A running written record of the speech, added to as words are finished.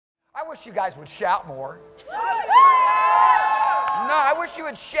wish you guys would shout more. No, I wish you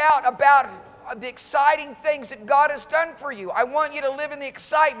would shout about the exciting things that God has done for you. I want you to live in the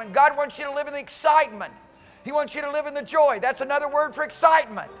excitement. God wants you to live in the excitement. He wants you to live in the joy. That's another word for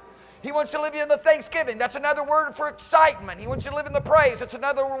excitement. He wants you to live in the thanksgiving. That's another word for excitement. He wants you to live in the praise. That's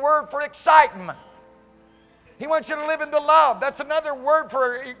another word for excitement. He wants you to live in the love. That's another word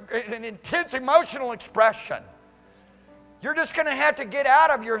for an intense emotional expression. You're just going to have to get out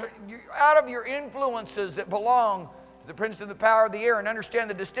of your influences that belong to the prince of the power of the air and understand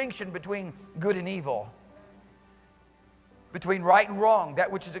the distinction between good and evil, between right and wrong,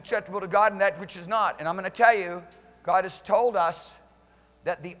 that which is acceptable to God and that which is not. And I'm going to tell you, God has told us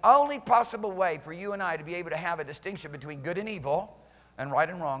that the only possible way for you and I to be able to have a distinction between good and evil and right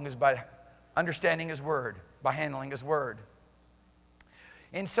and wrong is by understanding His Word, by handling His Word.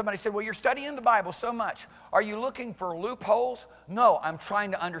 And somebody said, well, you're studying the Bible so much. Are you looking for loopholes? No, I'm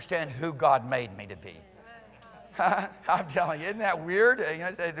trying to understand who God made me to be. I'm telling you, isn't that weird? You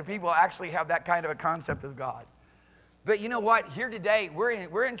know, the people actually have that kind of a concept of God. But you know what? Here today, we're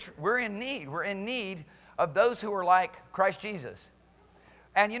in need. We're in need of those who are like Christ Jesus.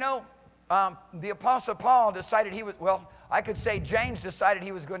 And you know, the Apostle Paul decided I could say James decided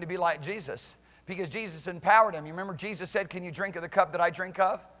he was going to be like Jesus because Jesus empowered him. You remember Jesus said, can you drink of the cup that I drink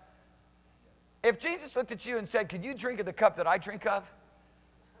of? If Jesus looked at you and said, could you drink of the cup that I drink of?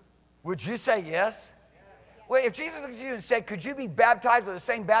 Would you say yes? Well, if Jesus looked at you and said, could you be baptized with the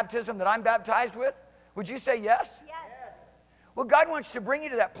same baptism that I'm baptized with? Would you say yes? Yes. Well, God wants to bring you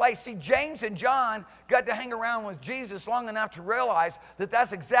to that place. See, James and John got to hang around with Jesus long enough to realize that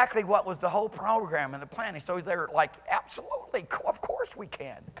that's exactly what was the whole program and the plan. And so they're like, absolutely, of course we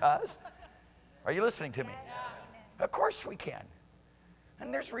can, cuz. Are you listening to me? Yeah. Of course we can.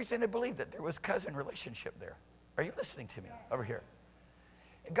 And there's reason to believe that there was cousin relationship there. Are you listening to me over here?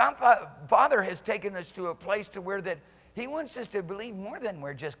 God, Father has taken us to a place to where that He wants us to believe more than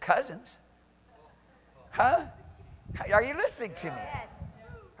we're just cousins. Huh? Are you listening to me? Yes.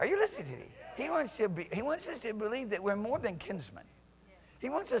 Are you listening to me? He wants us to believe that we're more than kinsmen. He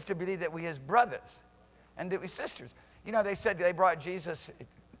wants us to believe that we're His brothers and that we're sisters. You know, they said they brought Jesus,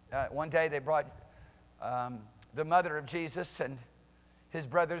 one day they brought the mother of Jesus and His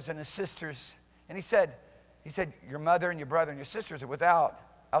brothers and His sisters. And He said, your mother and your brother and your sisters are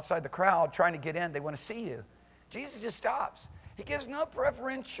outside the crowd trying to get in. They want to see you. Jesus just stops. He gives no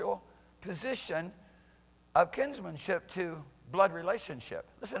preferential position of kinsmanship to blood relationship.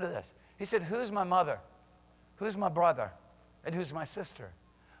 Listen to this. He said, who's my mother? Who's my brother? And who's my sister?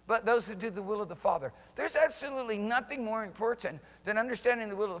 But those who do the will of the Father. There's absolutely nothing more important than understanding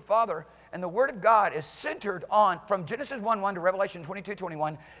the will of the Father. And the Word of God is centered on, from Genesis 1:1 to Revelation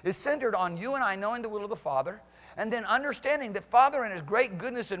 22:21, is centered on you and I knowing the will of the Father, and then understanding that Father in His great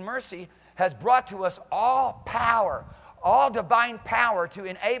goodness and mercy has brought to us all power, all divine power to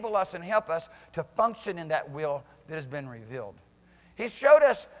enable us and help us to function in that will that has been revealed. He's showed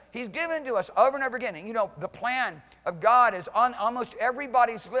us, He's given to us over and over again. And you know, the plan of God is on almost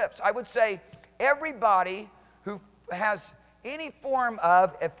everybody's lips. I would say everybody who has any form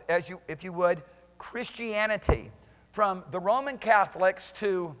of, if you would, Christianity, from the Roman Catholics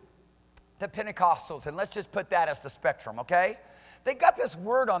to the Pentecostals, and let's just put that as the spectrum, okay? They got this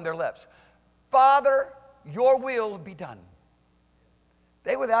word on their lips. Father, your will be done.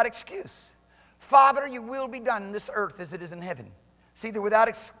 They without excuse. Father, your will be done in this earth as it is in heaven. See, they're without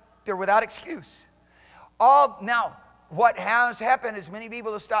excuse. Now, what has happened is many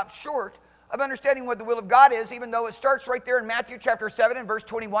people have stopped short of understanding what the will of God is, even though it starts right there in Matthew chapter 7 and verse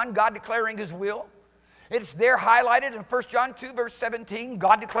 21, God declaring His will. It's there highlighted in 1 John 2 verse 17,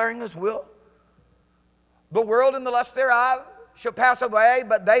 God declaring His will. The world and the lust thereof shall pass away,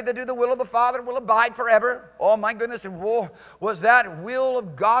 but they that do the will of the Father will abide forever. Oh my goodness, and was that will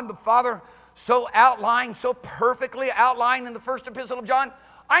of God the Father so outlined, so perfectly outlined in the first epistle of John?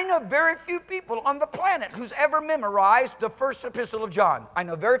 I know very few people on the planet who's ever memorized the first epistle of John. I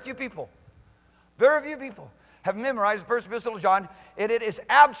know very few people. Very few people have memorized the first epistle of John, and it is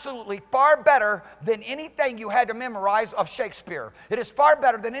absolutely far better than anything you had to memorize of Shakespeare. It is far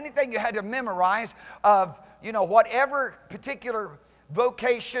better than anything you had to memorize of, you know, whatever particular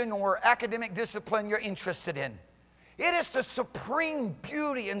vocation or academic discipline you're interested in. It is the supreme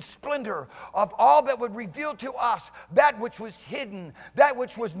beauty and splendor of all that would reveal to us that which was hidden, that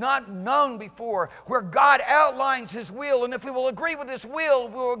which was not known before, where God outlines His will. And if we will agree with His will,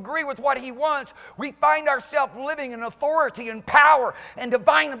 if we will agree with what He wants, we find ourselves living in authority and power and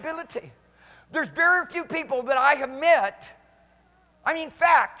divine ability. There's very few people that I have met. I mean, in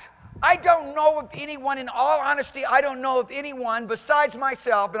fact, I don't know of anyone, in all honesty, I don't know of anyone besides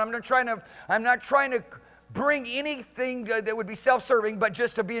myself, and I'm not trying to bring anything that would be self-serving, but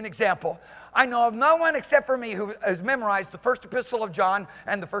just to be an example. I know of no one except for me who has memorized the first epistle of John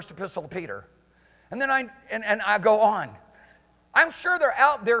and the first epistle of Peter. And then I go on. I'm sure they're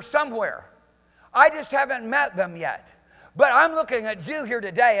out there somewhere. I just haven't met them yet. But I'm looking at you here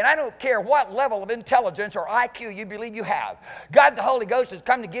today, and I don't care what level of intelligence or IQ you believe you have. God the Holy Ghost has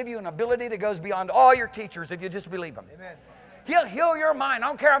come to give you an ability that goes beyond all your teachers if you just believe Him. Amen. He'll heal your mind. I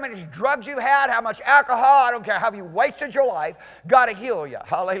don't care how many drugs you had, how much alcohol. I don't care how you wasted your life. God will heal you.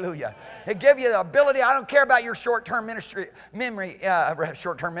 Hallelujah. He'll give you the ability. I don't care about your short-term memory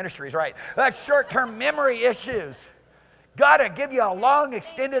issues. God will give you a long,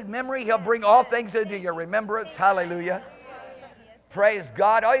 extended memory. He'll bring all things into your remembrance. Hallelujah. Praise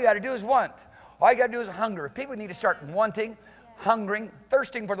God. All you got to do is want. All you got to do is hunger. People need to start wanting, hungering,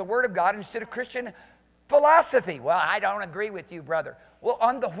 thirsting for the Word of God instead of Christian philosophy. Well, I don't agree with you, brother. Well,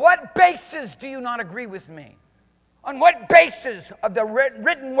 on what basis do you not agree with me? On what basis of the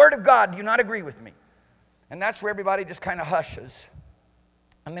written Word of God do you not agree with me? And that's where everybody just kind of hushes.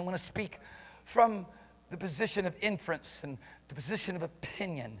 And they want to speak from the position of inference and the position of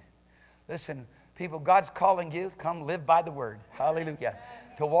opinion. Listen, people, God's calling you, come live by the Word. Hallelujah.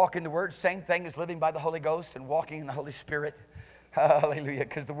 To walk in the Word, same thing as living by the Holy Ghost and walking in the Holy Spirit. Hallelujah.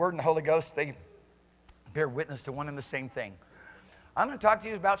 Because the Word and the Holy Ghost, they bear witness to one and the same thing. I'm going to talk to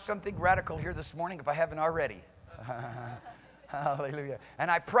you about something radical here this morning if I haven't already. Hallelujah. And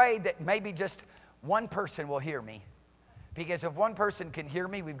I pray that maybe just one person will hear me. Because if one person can hear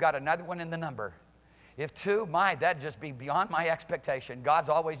me, we've got another one in the number. If two, that'd just be beyond my expectation. God's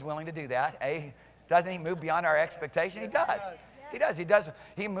always willing to do that. Doesn't He move beyond our expectation? He does. He does. He does.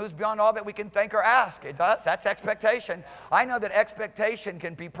 He moves beyond all that we can think or ask. It does. That's expectation. I know that expectation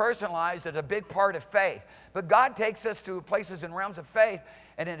can be personalized as a big part of faith. But God takes us to places and realms of faith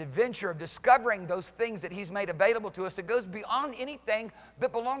and an adventure of discovering those things that He's made available to us that goes beyond anything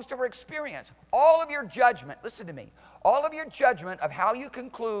that belongs to our experience. All of your judgment, listen to me, all of your judgment of how you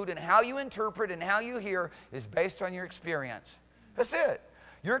conclude and how you interpret and how you hear is based on your experience. That's it.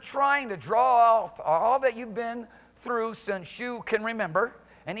 You're trying to draw off all that you've been through since you can remember,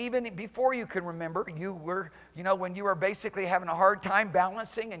 and even before you can remember, you were, when you were basically having a hard time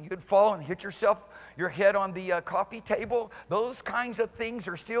balancing and you'd fall and hit your head on the coffee table. Those kinds of things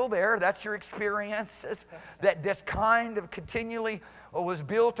are still there. That's your experiences. That this kind of continually was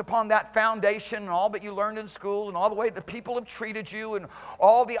built upon that foundation and all that you learned in school and all the way that people have treated you and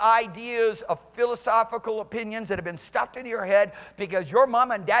all the ideas of philosophical opinions that have been stuffed into your head because your mom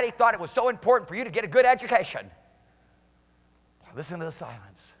and daddy thought it was so important for you to get a good education. Listen to the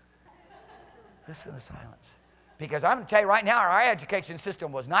silence. Listen to the silence. Because I'm going to tell you right now, our education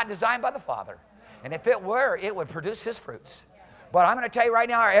system was not designed by the Father. And if it were, it would produce His fruits. But I'm going to tell you right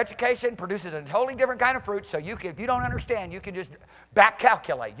now, our education produces a totally different kind of fruit. So if you don't understand, you can just back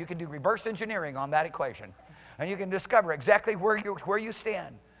calculate. You can do reverse engineering on that equation. And you can discover exactly where you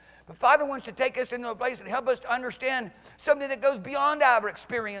stand. But Father wants to take us into a place and help us to understand something that goes beyond our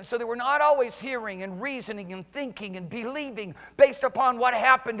experience so that we're not always hearing and reasoning and thinking and believing based upon what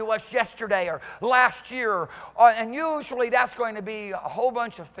happened to us yesterday or last year. And usually that's going to be a whole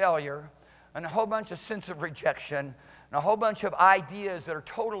bunch of failure and a whole bunch of sense of rejection and a whole bunch of ideas that are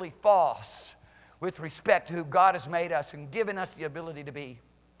totally false with respect to who God has made us and given us the ability to be.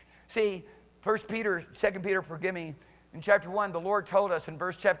 See, 2 Peter, forgive me, in chapter 1, the Lord told us in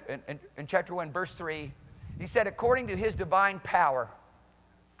chapter 1, verse 3, He said, according to His divine power,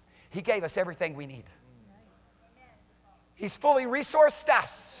 He gave us everything we need. He's fully resourced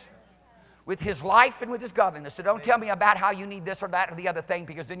us with His life and with His godliness. So don't tell me about how you need this or that or the other thing,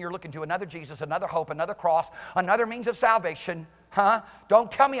 because then you're looking to another Jesus, another hope, another cross, another means of salvation.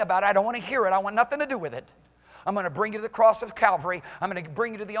 Don't tell me about it. I don't want to hear it. I want nothing to do with it. I'm going to bring you to the cross of Calvary. I'm going to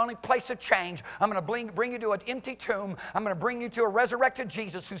bring you to the only place of change. I'm going to bring you to an empty tomb. I'm going to bring you to a resurrected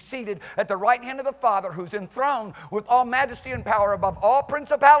Jesus who's seated at the right hand of the Father, who's enthroned with all majesty and power above all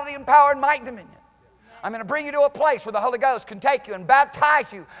principality and power and might and dominion. I'm going to bring you to a place where the Holy Ghost can take you and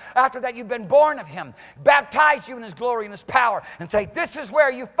baptize you after that you've been born of Him. Baptize you in His glory and His power and say, this is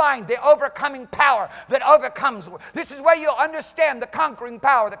where you find the overcoming power that overcomes. This is where you'll understand the conquering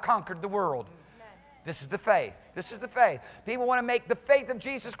power that conquered the world. This is the faith. This is the faith. People want to make the faith of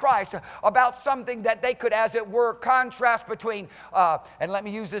Jesus Christ about something that they could, as it were, contrast between, and let me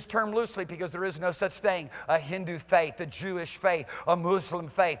use this term loosely because there is no such thing, a Hindu faith, a Jewish faith, a Muslim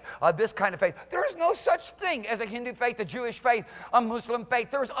faith, this kind of faith. There is no such thing as a Hindu faith, a Jewish faith, a Muslim faith.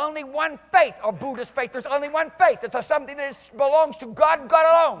 There's only one faith, a Buddhist faith. There's only one faith. It's something that belongs to God and God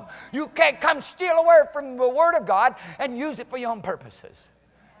alone. You can't come steal a word from the Word of God and use it for your own purposes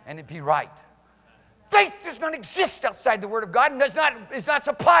and it be right. Faith does not exist outside the Word of God and is not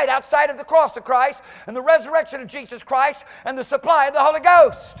supplied outside of the cross of Christ and the resurrection of Jesus Christ and the supply of the Holy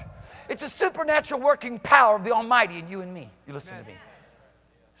Ghost. It's a supernatural working power of the Almighty in you and me. You listen to me.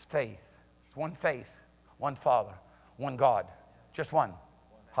 It's faith. It's one faith, one Father, one God. Just one.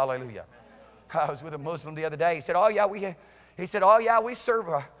 Hallelujah. I was with a Muslim the other day. He said, oh yeah, we serve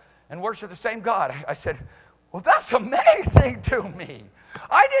and worship the same God. I said, well, that's amazing to me.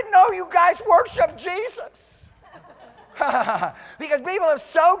 I didn't know you guys worship Jesus. Because people have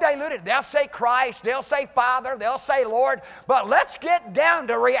so diluted. They'll say Christ, they'll say Father, they'll say Lord. But let's get down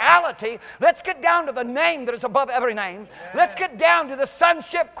to reality. Let's get down to the name that is above every name. Yeah. Let's get down to the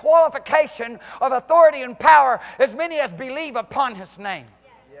sonship qualification of authority and power, as many as believe upon His name.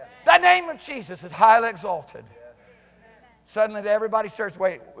 Yeah. The name of Jesus is highly exalted. Yeah. Suddenly everybody starts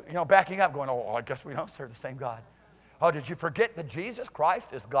backing up, going, oh, I guess we don't serve the same God. Oh, did you forget that Jesus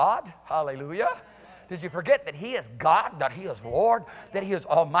Christ is God? Hallelujah. Did you forget that He is God, that He is Lord, that He is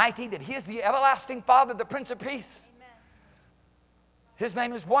Almighty, that He is the everlasting Father, the Prince of Peace? His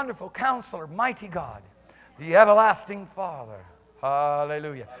name is Wonderful Counselor, Mighty God, the everlasting Father.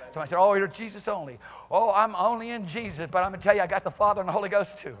 Hallelujah. So I said, oh, you're Jesus only. Oh, I'm only in Jesus, but I'm going to tell you, I got the Father and the Holy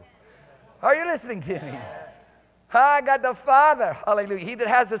Ghost too. Are you listening to me? I got the Father. Hallelujah. He that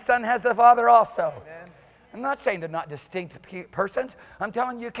has the Son has the Father also. Amen. I'm not saying they're not distinct persons. I'm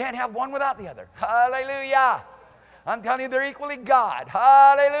telling you, you can't have one without the other. Hallelujah. I'm telling you, they're equally God.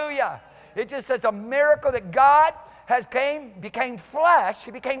 Hallelujah. It just says a miracle that God became flesh.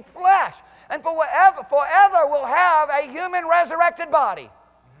 He became flesh. And forever will have a human resurrected body.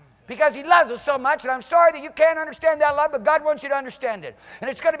 Because He loves us so much, and I'm sorry that you can't understand that love, but God wants you to understand it. And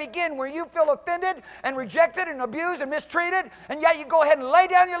it's going to begin where you feel offended and rejected and abused and mistreated, and yet you go ahead and lay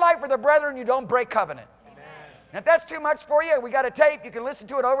down your life for the brethren and you don't break covenant. And if that's too much for you, we got a tape. You can listen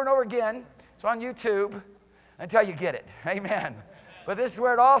to it over and over again. It's on YouTube until you get it. Amen. But this is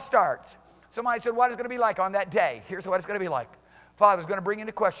where it all starts. Somebody said, what is it going to be like on that day? Here's what it's going to be like. Father's going to bring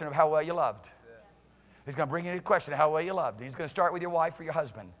into question of how well you loved. He's going to bring into question how well you loved. He's going to start with your wife or your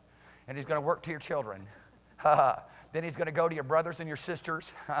husband. And He's going to work to your children. Then He's going to go to your brothers and your sisters.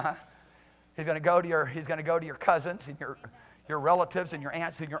 He's going to go to your cousins and your relatives and your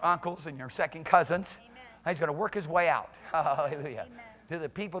aunts and your uncles and your second cousins. He's going to work His way out. Hallelujah. Amen. To the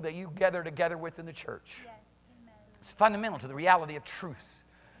people that you gather together with in the church. Yes. It's fundamental to the reality of truth.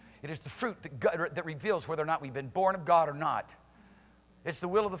 It is the fruit that reveals whether or not we've been born of God or not. It's the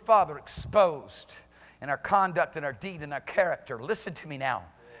will of the Father exposed in our conduct and our deed and our character. Listen to me now.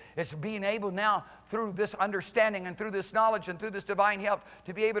 It's being able now, through this understanding and through this knowledge and through this divine help,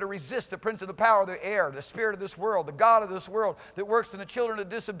 to be able to resist the prince of the power of the air, the spirit of this world, the god of this world that works in the children of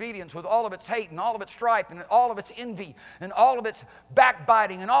disobedience with all of its hate and all of its strife and all of its envy and all of its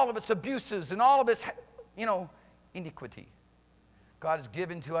backbiting and all of its abuses and all of its, iniquity. God has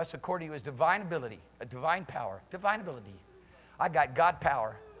given to us according to His divine ability, a divine power, divine ability. I got God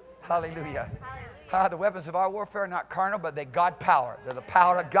power. Hallelujah. The weapons of our warfare are not carnal, but they're God power. They're the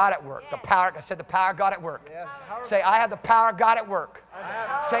power of God at work. The power of God at work. Say, I have the power of God at work.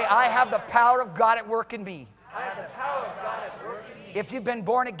 Say, I have the power of God at work in me. I have the power of God at work in me. If you've been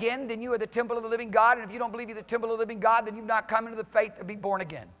born again, then you are the temple of the living God. And if you don't believe you're the temple of the living God, then you've not come into the faith to be born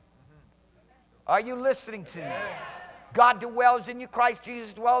again. Are you listening to me? God dwells in you. Christ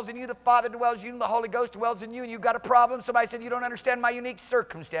Jesus dwells in you. The Father dwells in you. And the Holy Ghost dwells in you. And you've got a problem. Somebody said, you don't understand my unique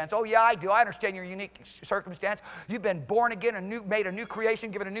circumstance. Oh, yeah, I do. I understand your unique circumstance. You've been born again, made a new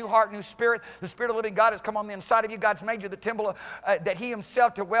creation, given a new heart, new spirit. The Spirit of the living God has come on the inside of you. God's made you the temple that He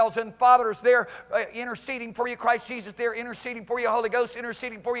Himself dwells in. Father is there interceding for you. Christ Jesus there interceding for you. Holy Ghost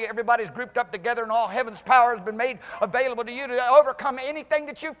interceding for you. Everybody's grouped up together, and all heaven's power has been made available to you to overcome anything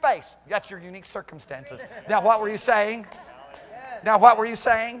that you face. That's your unique circumstances. Now, what were you saying? Now, what were you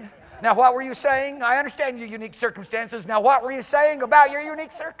saying? Now, what were you saying? I understand your unique circumstances. Now, what were you saying about your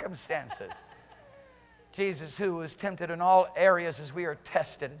unique circumstances? Jesus, who was tempted in all areas as we are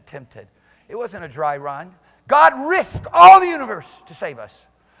tested and tempted. It wasn't a dry run. God risked all the universe to save us.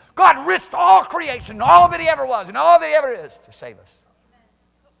 God risked all creation, all of it He ever was, and all that He ever is to save us.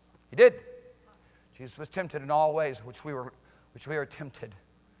 He did. Jesus was tempted in all ways which we were tempted.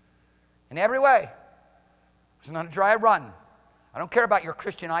 In every way. It's not a dry run. I don't care about your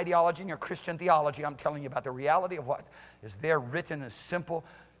Christian ideology and your Christian theology. I'm telling you about the reality of what is there written in simple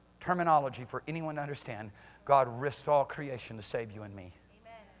terminology for anyone to understand. God risked all creation to save you and me.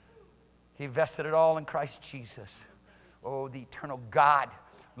 Amen. He vested it all in Christ Jesus. Oh, the eternal God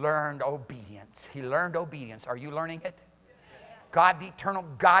learned obedience. He learned obedience. Are you learning it? God, the eternal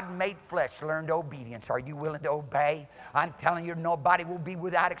God made flesh, learned obedience. Are you willing to obey? I'm telling you, nobody will be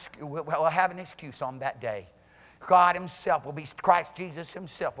without excuse, will have an excuse on that day. God himself will be, Christ Jesus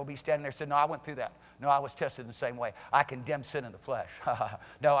himself will be standing there and say, no, I went through that. No, I was tested in the same way. I condemned sin in the flesh.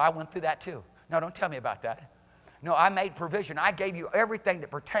 No, I went through that too. No, don't tell me about that. No, I made provision. I gave you everything that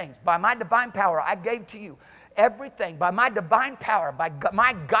pertains. By my divine power, I gave to you everything. By my divine power, by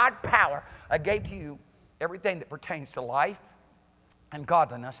my God power, I gave to you everything that pertains to life and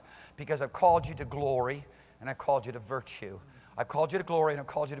godliness, because I've called you to glory and I've called you to virtue. I've called you to glory and I've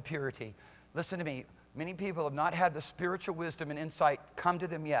called you to purity. Listen to me. Many people have not had the spiritual wisdom and insight come to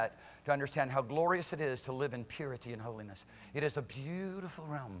them yet to understand how glorious it is to live in purity and holiness. It is a beautiful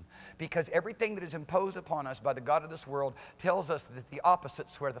realm, because everything that is imposed upon us by the God of this world tells us that the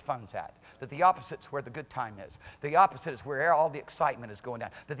opposite's where the fun's at, that the opposite's where the good time is, the opposite is where all the excitement is going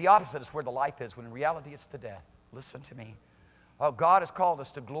down, that the opposite is where the life is, when in reality it's the death. Listen to me. Oh, God has called us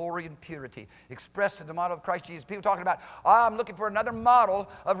to glory and purity, expressed in the model of Christ Jesus. People talking about, oh, I'm looking for another model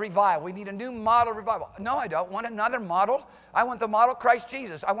of revival. We need a new model of revival. No, I don't want another model. I want the model Christ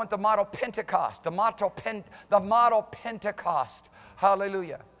Jesus. I want the model Pentecost, the model Pentecost.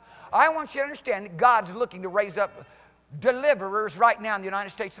 Hallelujah. I want you to understand that God's looking to raise up deliverers right now in the United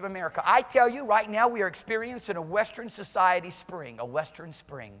States of America. I tell you, right now we are experiencing a Western society spring, a Western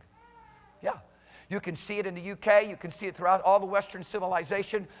spring. Yeah. You can see it in the UK. You can see it throughout all the Western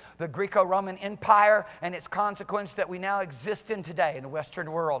civilization, the Greco-Roman Empire, and its consequence that we now exist in today in the Western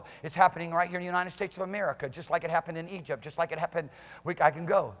world. It's happening right here in the United States of America, just like it happened in Egypt, just like it happened, I can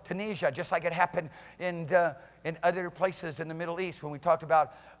go, Tunisia, just like it happened in other places in the Middle East when we talked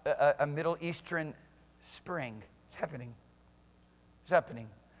about a Middle Eastern spring. It's happening. It's happening.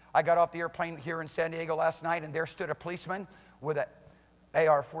 I got off the airplane here in San Diego last night, and there stood a policeman with an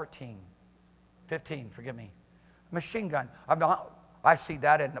AR-15. 15, forgive me. Machine gun. I see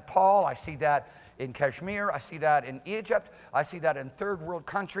that in Nepal. I see that in Kashmir. I see that in Egypt. I see that in third world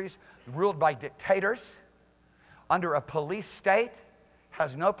countries ruled by dictators under a police state.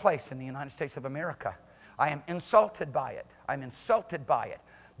 Has no place in the United States of America. I am insulted by it. I'm insulted by it.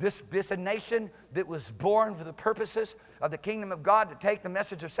 This a nation that was born for the purposes of the kingdom of God, to take the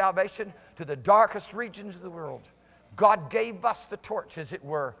message of salvation to the darkest regions of the world. God gave us the torch, as it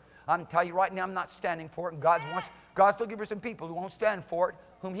were. I'm telling you right now, I'm not standing for it. And God's looking for some people who won't stand for it,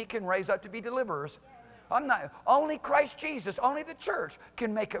 whom he can raise up to be deliverers. Only Christ Jesus, only the church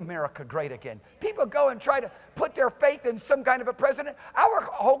can make America great again. People go and try to put their faith in some kind of a president. Our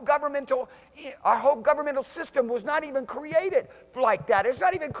whole governmental system was not even created like that. It's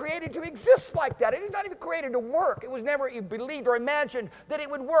not even created to exist like that. It is not even created to work. It was never believed or imagined that it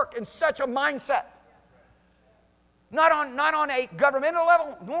would work in such a mindset. Not on a governmental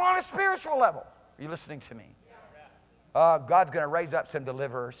level, nor on a spiritual level. Are you listening to me? God's going to raise up some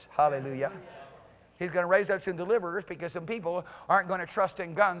deliverers. Hallelujah. He's going to raise up some deliverers, because some people aren't going to trust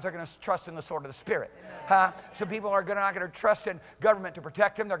in guns. They're going to trust in the sword of the Spirit. Some people are not going to trust in government to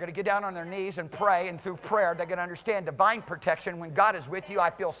protect them. They're going to get down on their knees and pray, and through prayer they're going to understand divine protection. When God is with you, I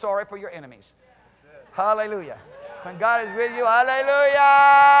feel sorry for your enemies. Hallelujah. When God is with you, hallelujah,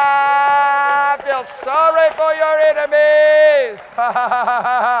 I feel sorry for your enemies.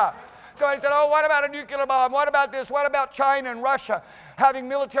 Somebody said, oh, what about a nuclear bomb? What about this? What about China and Russia having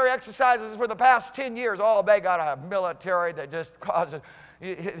military exercises for the past 10 years? Oh, they got a military that just causes,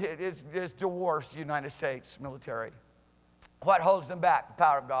 it dwarfs the United States military. What holds them back? The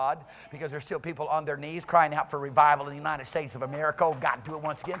power of God, because there's still people on their knees crying out for revival in the United States of America. Oh, God, do it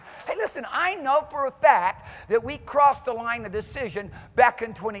once again. Hey, listen, I know for a fact that we crossed the line of decision back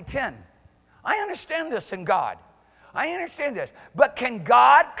in 2010. I understand this in God. I understand this. But can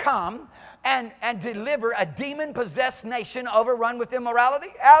God come and deliver a demon-possessed nation overrun with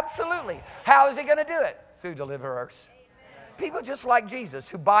immorality? Absolutely. How is he going to do it? Through deliverers. People just like Jesus,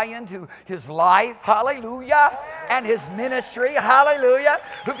 who buy into his life, hallelujah, and his ministry, hallelujah,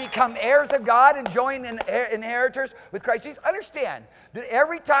 who become heirs of God and join inheritors with Christ Jesus. Understand that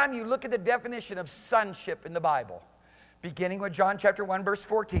every time you look at the definition of sonship in the Bible, beginning with John chapter 1, verse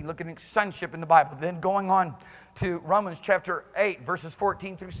 14, looking at sonship in the Bible, then going on to Romans chapter 8, verses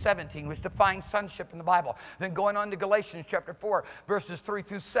 14 through 17, which defines sonship in the Bible. Then going on to Galatians chapter 4, verses 3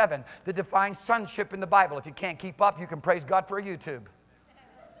 through 7, that defines sonship in the Bible. If you can't keep up, you can praise God for a YouTube.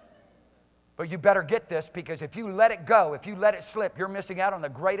 But you better get this, because if you let it go, if you let it slip, you're missing out on the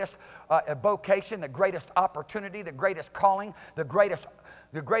greatest vocation, the greatest opportunity, the greatest calling, the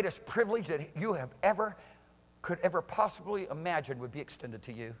greatest privilege that you could ever possibly imagine would be extended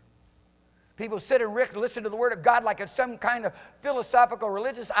to you. People sit and listen to the Word of God like it's some kind of philosophical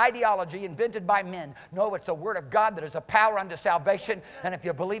religious ideology invented by men. No, it's the Word of God that is a power unto salvation, and if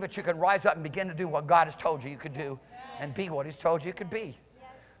you believe it, you can rise up and begin to do what God has told you could do and be what He's told you could be.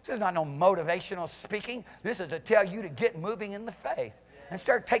 This is not no motivational speaking. This is to tell you to get moving in the faith and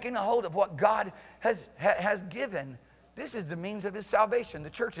start taking a hold of what God has given. This is the means of His salvation. The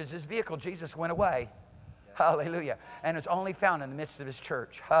church is His vehicle. Jesus went away. Hallelujah. And it's only found in the midst of His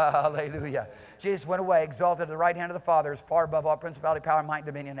church. Hallelujah. Jesus went away, exalted at the right hand of the Father, is far above all principality, power, might, and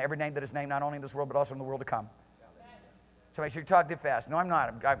dominion, every name that is named, not only in this world, but also in the world to come. So make sure you talk too fast. No, I'm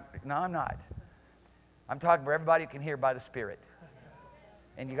not. I'm not. I'm talking for everybody who can hear by the Spirit.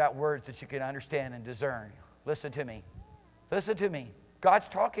 And you got words that you can understand and discern. Listen to me. Listen to me. God's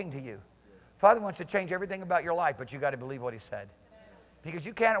talking to you. Father wants to change everything about your life, but you got to believe what He said. Because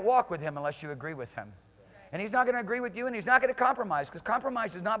you can't walk with Him unless you agree with Him. And He's not going to agree with you, and He's not going to compromise, because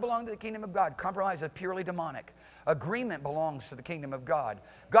compromise does not belong to the kingdom of God. Compromise is purely demonic. Agreement belongs to the kingdom of God.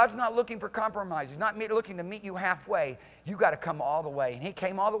 God's not looking for compromise. He's not looking to meet you halfway. You got to come all the way. And He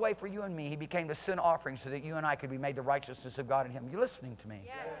came all the way for you and me. He became the sin offering so that you and I could be made the righteousness of God in Him. You listening to me?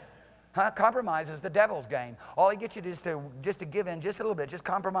 Yes. Huh? Compromise is the devil's game. All he gets you is just to give in just a little bit, just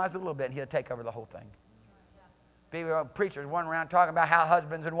compromise a little bit, and he'll take over the whole thing. Preachers running around talking about how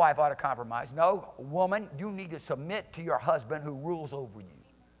husbands and wife ought to compromise. No, woman, you need to submit to your husband who rules over you.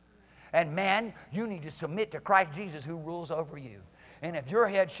 And man, you need to submit to Christ Jesus who rules over you. And if your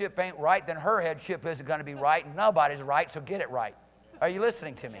headship ain't right, then her headship isn't going to be right, and nobody's right, so get it right. Are you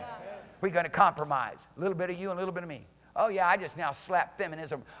listening to me? We're going to compromise. A little bit of you and a little bit of me. Oh yeah, I just now slapped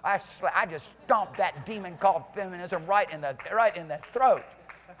feminism. I just stomped that demon called feminism right in the throat.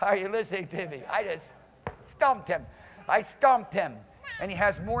 Are you listening to me? I just stomped him. I stomped him. And he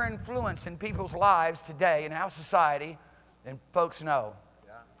has more influence in people's lives today in our society than folks know.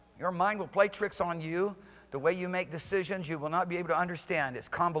 Yeah. Your mind will play tricks on you. The way you make decisions, you will not be able to understand. It's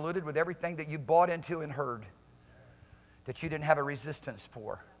convoluted with everything that you bought into and heard that you didn't have a resistance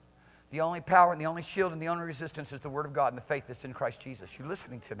for. The only power and the only shield and the only resistance is the Word of God and the faith that's in Christ Jesus. You're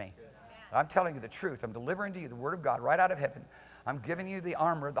listening to me. Yeah. I'm telling you the truth. I'm delivering to you the Word of God right out of heaven. I'm giving you the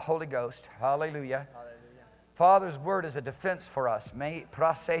armor of the Holy Ghost. Hallelujah. Father's Word is a defense for us.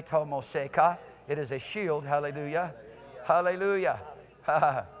 It is a shield. Hallelujah. Hallelujah.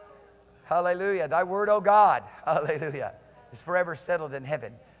 Hallelujah. Thy Word, O God. Hallelujah. Is forever settled in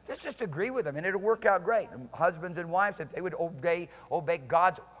heaven. Just agree with them, and it'll work out great. Husbands and wives, if they would obey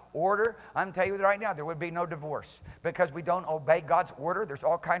God's order, I'm telling you right now, there would be no divorce. Because we don't obey God's order, there's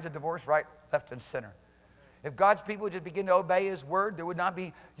all kinds of divorce right, left, and center. If God's people would just begin to obey His Word, there would not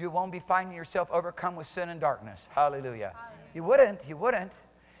be, you won't be finding yourself overcome with sin and darkness. Hallelujah. You wouldn't.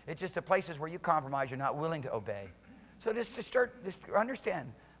 It's just the places where you compromise, you're not willing to obey. So just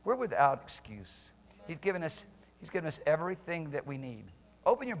understand, we're without excuse. He's given us everything that we need.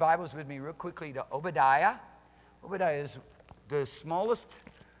 Open your Bibles with me real quickly to Obadiah. Obadiah is the smallest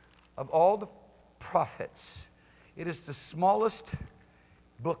of all the prophets. It is the smallest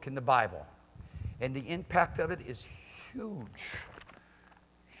book in the Bible. And the impact of it is huge.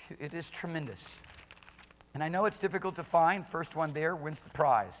 It is tremendous. And I know it's difficult to find. First one there wins the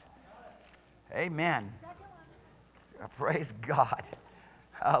prize. Amen. Praise God.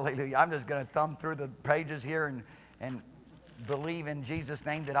 Hallelujah. I'm just going to thumb through the pages here and believe in Jesus'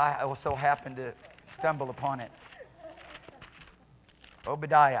 name that I also happen to stumble upon it.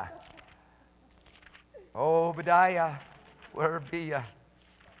 Obadiah. Obadiah, where be ya?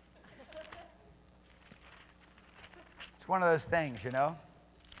 It's one of those things, you know.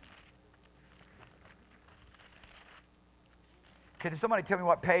 Can somebody tell me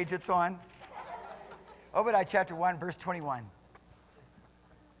what page it's on? Obadiah chapter 1, verse 21.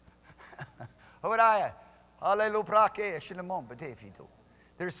 Obadiah.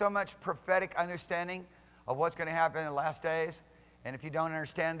 There's so much prophetic understanding of what's going to happen in the last days. And if you don't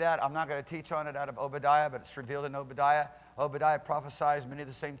understand that, I'm not going to teach on it out of Obadiah, but it's revealed in Obadiah. Obadiah prophesies many of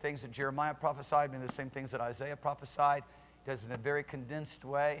the same things that Jeremiah prophesied, many of the same things that Isaiah prophesied. He does it in a very condensed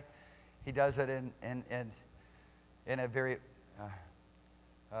way. He does it in a very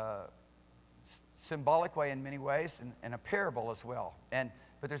symbolic way in many ways, and a parable as well.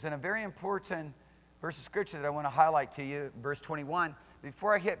 But there's a very important verse of Scripture that I want to highlight to you, verse 21.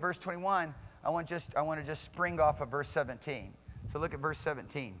 Before I hit verse 21, I want to just spring off of verse 17. So look at verse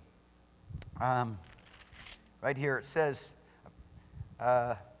 17. Right here it says,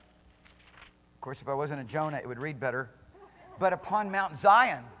 Of course, if I wasn't a Jonah, it would read better. But upon Mount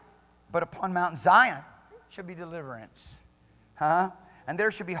Zion shall be deliverance. Huh? And there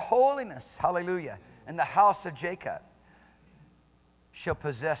shall be holiness, hallelujah. And the house of Jacob shall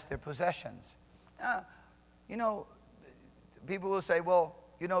possess their possessions. You know, people will say, well,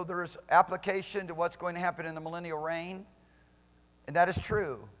 you know, there's application to what's going to happen in the millennial reign. And that is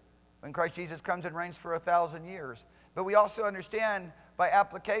true, when Christ Jesus comes and reigns for 1,000 years. But we also understand by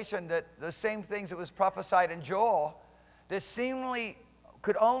application that the same things that was prophesied in Joel that seemingly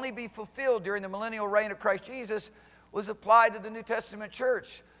could only be fulfilled during the millennial reign of Christ Jesus was applied to the New Testament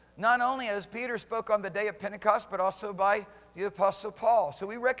church. Not only as Peter spoke on the day of Pentecost, but also by the Apostle Paul. So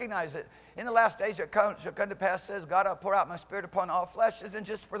we recognize that in the last days shall come to pass, says God, I'll pour out my Spirit upon all flesh, isn't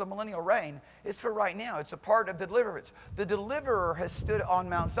just for the millennial reign. It's for right now. It's a part of the deliverance. The deliverer has stood on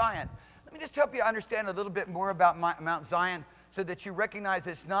Mount Zion. Let me just help you understand a little bit more about Mount Zion so that you recognize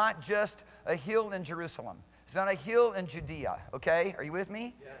it's not just a hill in Jerusalem. It's not a hill in Judea, okay? Are you with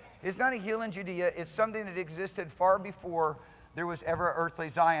me? Yes. It's not a hill in Judea. It's something that existed far before there was ever an earthly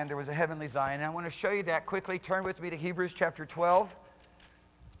Zion. There was a heavenly Zion. And I want to show you that quickly. Turn with me to Hebrews chapter 12.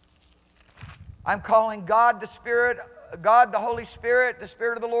 I'm calling God the Spirit, God the Holy Spirit, the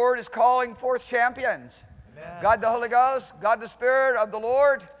Spirit of the Lord is calling forth champions. Amen. God the Holy Ghost, God the Spirit of the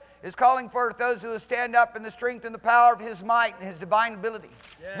Lord is calling forth those who will stand up in the strength and the power of His might and His divine ability.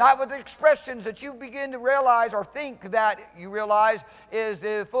 Yes. Not with the expressions that you begin to realize or think that you realize is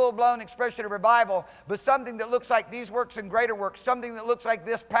the full-blown expression of revival, but something that looks like these works and greater works, something that looks like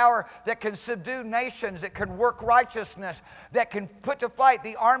this power that can subdue nations, that can work righteousness, that can put to flight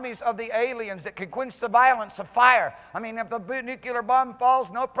the armies of the aliens, that can quench the violence of fire. I mean, if the nuclear bomb falls,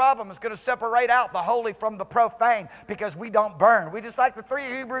 no problem. It's going to separate out the holy from the profane because we don't burn. We just like the 3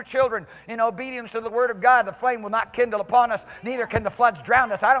 Hebrew children in obedience to the word of God. The flame will not kindle upon us, neither can the floods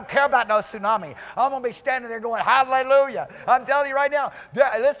drown us. I don't care about no tsunaami. I'm going to be standing there going, hallelujah. I'm telling you right now.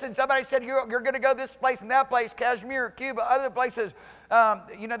 Listen, somebody said you're going to go this place and that place, Kashmir, Cuba, other places,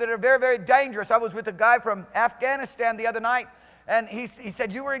 you know, that are very, very dangerous. I was with a guy from Afghanistan the other night, and he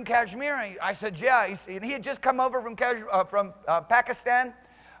said, you were in Kashmir? And I said, yeah. He had just come over from Pakistan,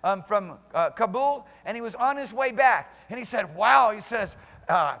 from Kabul, and he was on his way back. And he said, wow, he says,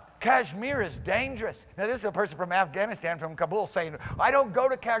 Kashmir is dangerous. Now, this is a person from Afghanistan, from Kabul, saying, I don't go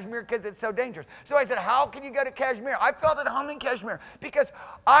to Kashmir because it's so dangerous. So I said, how can you go to Kashmir? I felt at home in Kashmir because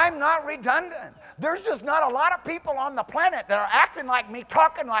I'm not redundant. There's just not a lot of people on the planet that are acting like me,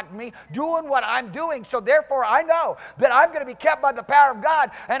 talking like me, doing what I'm doing. So therefore, I know that I'm going to be kept by the power of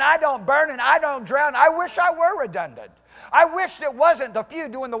God, and I don't burn and I don't drown. I wish I were redundant. I wish it wasn't the few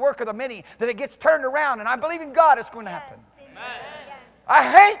doing the work of the many, that it gets turned around, and I believe in God it's going to happen. Amen. I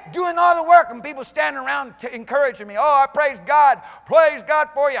hate doing all the work and people standing around encouraging me. Oh, I praise God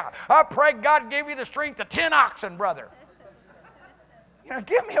for you. I pray God gave you the strength of 10 oxen, brother. You know,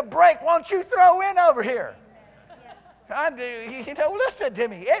 give me a break. Why don't you throw in over here? I do. You know, listen to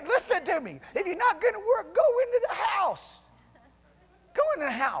me. Hey, listen to me. If you're not going to work, go into the house. Go into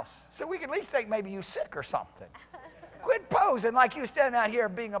the house so we can at least think maybe you're sick or something. Quit posing like you standing out here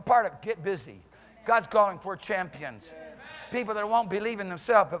being a part of. Get busy. God's calling for champions. People that won't believe in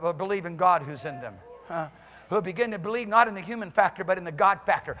themselves, but will believe in God who's in them. Who'll begin to believe not in the human factor, but in the God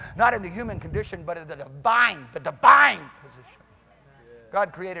factor. Not in the human condition, but in the divine position.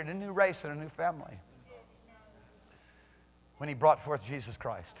 God created a new race and a new family when He brought forth Jesus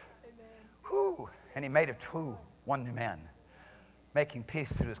Christ. Whew. And He made of two one new man, making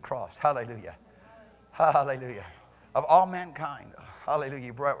peace through His cross. Hallelujah. Hallelujah. Of all mankind, hallelujah,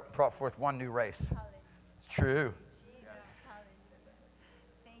 He brought forth one new race. It's true.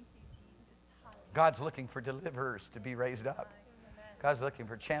 God's looking for deliverers to be raised up. God's looking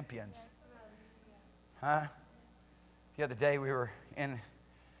for champions. Huh? The other day we were in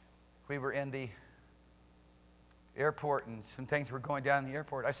the airport, and some things were going down in the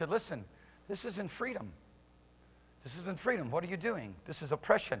airport. I said, listen, this isn't freedom. This isn't freedom. What are you doing? This is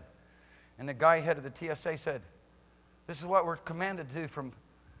oppression. And the guy head of the TSA said, this is what we're commanded to do from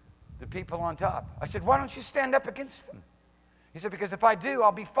the people on top. I said, why don't you stand up against them? He said, because if I do,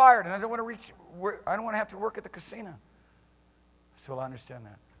 I'll be fired, and I don't want to have to work at the casino. I said, well, I understand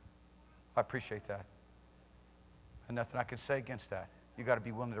that. I appreciate that. And nothing I can say against that. You got to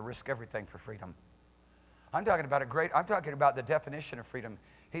be willing to risk everything for freedom. I'm talking about the definition of freedom.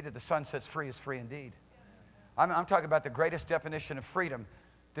 He that the Son sets free is free indeed. I'm talking about the greatest definition of freedom.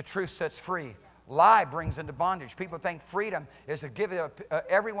 The truth sets free. Lie brings into bondage. People think freedom is to give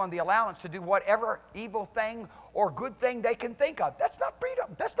everyone the allowance to do whatever evil thing or good thing they can think of. That's not freedom.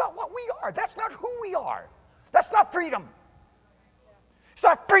 That's not what we are. That's not who we are. That's not freedom. It's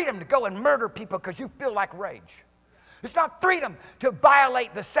not freedom to go and murder people because you feel like rage. It's not freedom to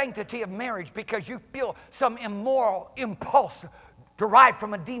violate the sanctity of marriage because you feel some immoral impulse derived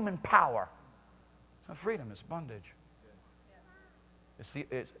from a demon power. It's not freedom, it's bondage.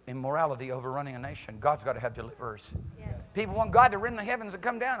 It's immorality overrunning a nation. God's got to have deliverers. Yes. People want God to rend the heavens and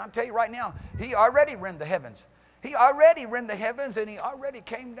come down. I'll tell you right now, He already rend the heavens. He already rend the heavens and He already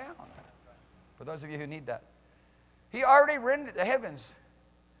came down. For those of you who need that. He already rended the heavens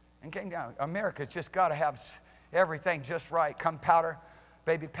and came down. America's just got to have everything just right. Come powder,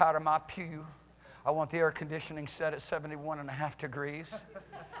 baby powder my pew. I want the air conditioning set at 71.5 degrees.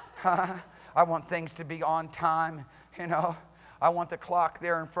 I want things to be on time, you know. I want the clock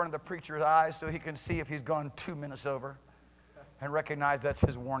there in front of the preacher's eyes so he can see if he's gone 2 minutes over and recognize that's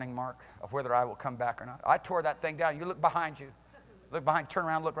his warning mark of whether I will come back or not. I tore that thing down. You look behind you. Look behind, turn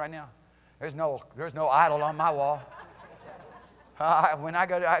around, look right now. There's no idol on my wall. When I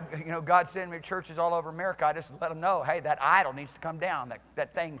go to, you know, God sent me to churches all over America, I just let them know, hey, that idol needs to come down.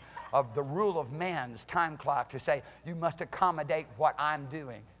 That thing of the rule of man's time clock to say, you must accommodate what I'm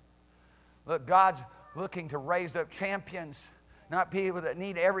doing. Look, God's looking to raise up champions, not people that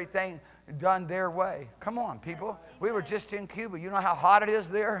need everything done their way. Come on, people. We were just in Cuba. You know how hot it is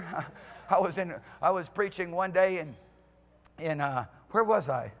there? I was preaching one day in where was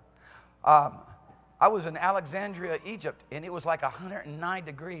I? I was in Alexandria, Egypt, and it was like 109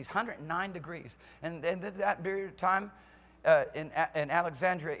 degrees. And in that period of time, in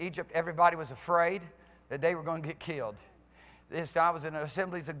Alexandria, Egypt, everybody was afraid that they were going to get killed. I was in an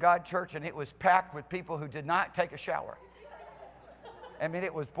Assemblies of God church, and it was packed with people who did not take a shower. I mean,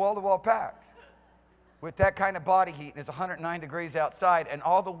 it was wall-to-wall packed. With that kind of body heat, and it's 109 degrees outside, and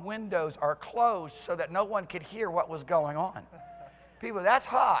all the windows are closed so that no one could hear what was going on. People, that's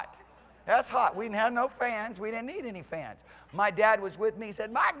hot. That's hot. We didn't have no fans. We didn't need any fans. My dad was with me. He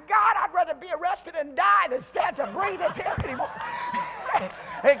said, my God, I'd rather be arrested and die than stand to breathe this air anymore.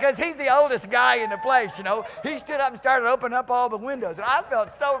 Because he's the oldest guy in the place, you know. He stood up and started opening up all the windows. And I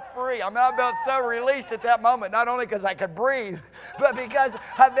felt so free. I mean, I felt so released at that moment, not only because I could breathe, but because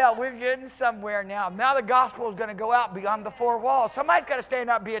I felt we're getting somewhere now. Now the gospel is going to go out beyond the four walls. Somebody's got to stand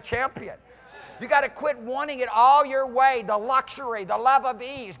up and be a champion. You got to quit wanting it all your way, the luxury, the love of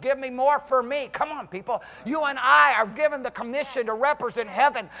ease. Give me more for me. Come on, people. You and I are given the commission to represent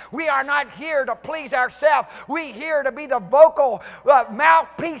heaven. We are not here to please ourselves. We're here to be the vocal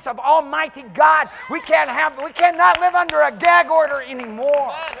mouthpiece of Almighty God. We cannot live under a gag order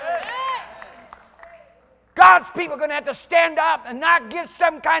anymore. God's people are going to have to stand up and not give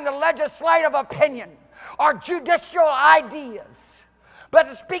some kind of legislative opinion or judicial ideas, but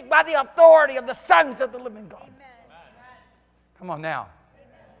to speak by the authority of the sons of the living God. Amen. Come on now.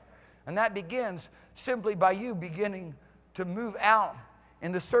 Amen. And that begins simply by you beginning to move out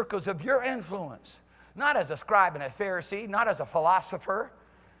in the circles of your influence. Not as a scribe and a Pharisee, not as a philosopher,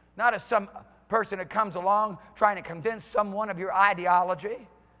 not as some person that comes along trying to convince someone of your ideology,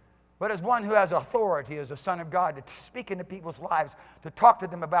 but as one who has authority as a son of God to speak into people's lives, to talk to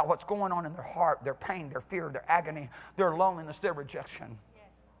them about what's going on in their heart, their pain, their fear, their agony, their loneliness, their rejection. Yes.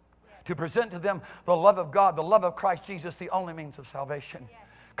 Yes. To present to them the love of God, the love of Christ Jesus, the only means of salvation. Yes.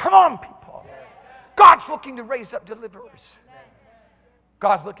 Come on, people. Yes. God's looking to raise up deliverers. Yes.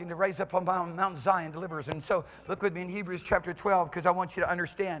 God's looking to raise up on Mount Zion deliverers. And so look with me in Hebrews chapter 12, because I want you to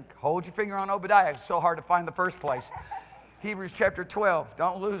understand. Hold your finger on Obadiah. It's so hard to find the first place. Hebrews chapter 12.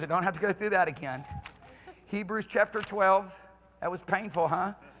 Don't lose it. Don't have to go through that again. Hebrews chapter 12. That was painful,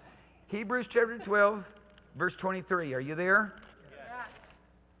 huh? Hebrews chapter 12, verse 23. Are you there? Yeah.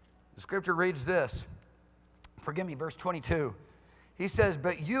 The scripture reads this. Forgive me, verse 22. He says,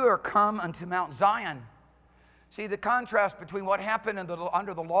 but you are come unto Mount Zion. See the contrast between what happened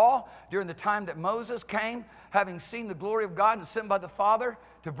under the law during the time that Moses came, having seen the glory of God and sent by the Father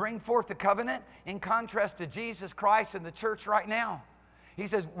to bring forth the covenant, in contrast to Jesus Christ and the church right now. He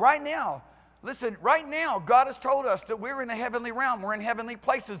says, right now, listen, right now, God has told us that we're in a heavenly realm. We're in heavenly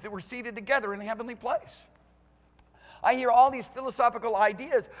places, that we're seated together in a heavenly place. I hear all these philosophical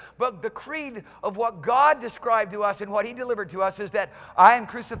ideas, but the creed of what God described to us and what He delivered to us is that I am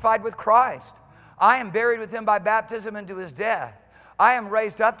crucified with Christ. I am buried with Him by baptism into His death. I am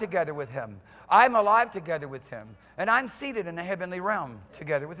raised up together with Him. I'm alive together with Him. And I'm seated in the heavenly realm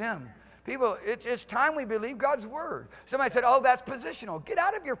together with Him. People, it's time we believe God's Word. Somebody said, oh, that's positional. Get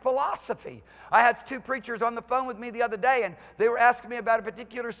out of your philosophy. I had two preachers on the phone with me the other day, and they were asking me about a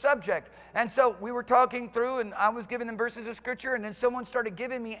particular subject. And so we were talking through, and I was giving them verses of Scripture, and then someone started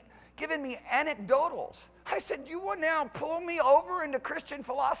giving me anecdotals. I said, you will now pull me over into Christian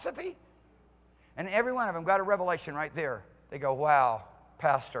philosophy? And every one of them got a revelation right there. They go, wow,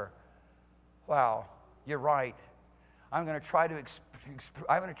 Pastor, wow, you're right. I'm going to try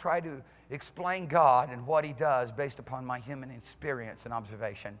to explain God and what He does based upon my human experience and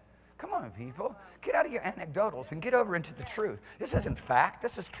observation. Come on, people. Get out of your anecdotals and get over into the truth. This isn't fact.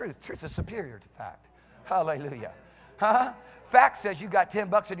 This is truth. Truth is superior to fact. Hallelujah. Huh? Fact says you got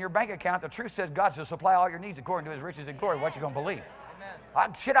 $10 in your bank account. The truth says God shall supply all your needs according to His riches and glory. What you going to believe?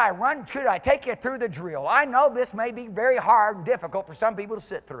 Should I run? Should I take you through the drill? I know this may be very hard and difficult for some people to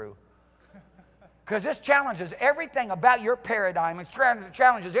sit through. Because this challenges everything about your paradigm. It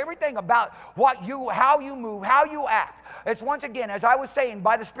challenges everything about how you move, how you act. It's once again, as I was saying,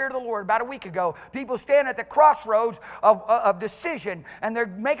 by the Spirit of the Lord about a week ago, people stand at the crossroads of decision, and they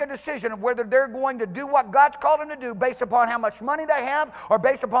make a decision of whether they're going to do what God's called them to do based upon how much money they have or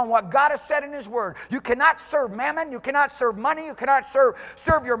based upon what God has said in His Word. You cannot serve mammon, you cannot serve money, you cannot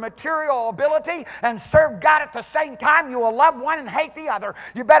serve your material ability and serve God at the same time. You will love one and hate the other.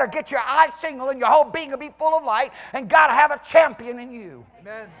 You better get your eyes single and your whole being will be full of light, and God will have a champion in you.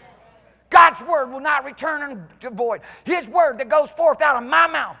 Amen. God's word will not return unto void. His word that goes forth out of my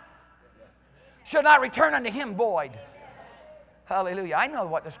mouth shall not return unto Him void. Hallelujah. I know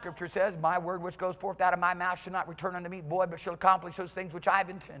what the Scripture says. My word which goes forth out of my mouth shall not return unto me void, but shall accomplish those things which I have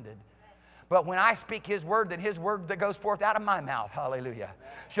intended. But when I speak His word, then His word that goes forth out of my mouth, hallelujah,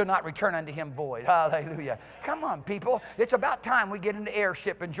 shall not return unto Him void. Hallelujah. Come on, people. It's about time we get into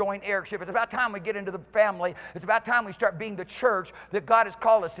heirship and join heirship. It's about time we get into the family. It's about time we start being the church that God has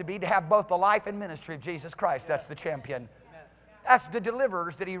called us to be, to have both the life and ministry of Jesus Christ. That's the champion. That's the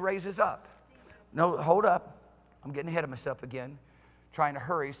deliverers that He raises up. No, hold up. I'm getting ahead of myself again, trying to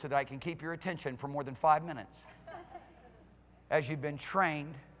hurry so that I can keep your attention for more than 5 minutes. As you've been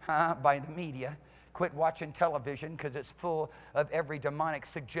trained by the media, quit watching television because it's full of every demonic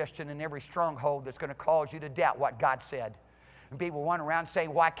suggestion and every stronghold that's going to cause you to doubt what God said. And people run around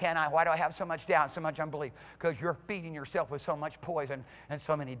saying, why can't I? Why do I have so much doubt, so much unbelief? Because you're feeding yourself with so much poison and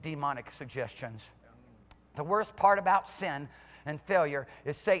so many demonic suggestions. The worst part about sin and failure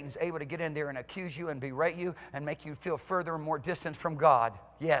is Satan's able to get in there and accuse you and berate you and make you feel further and more distance from God.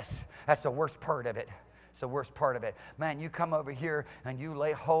 Yes, that's the worst part of it. It's the worst part of it. Man, you come over here and you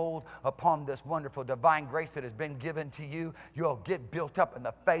lay hold upon this wonderful divine grace that has been given to you. You'll get built up in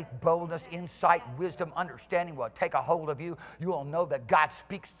the faith, boldness, insight, wisdom, understanding will take a hold of you. You will know that God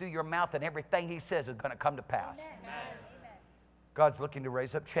speaks through your mouth and everything He says is going to come to pass. Amen. God's looking to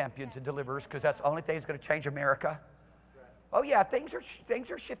raise up champions and deliverers because that's the only thing that's going to change America. Oh yeah, things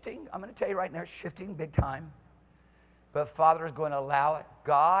are shifting. I'm going to tell you right now, it's shifting big time. But Father is going to allow it.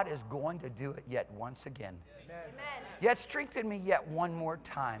 God is going to do it yet once again. Amen. Yet strengthen me yet one more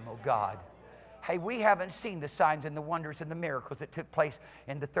time, oh God. Hey, we haven't seen the signs and the wonders and the miracles that took place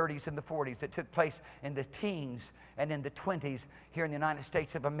in the 30s and the 40s, that took place in the teens and in the 20s here in the United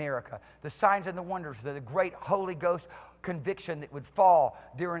States of America. The signs and the wonders of the great Holy Ghost conviction that would fall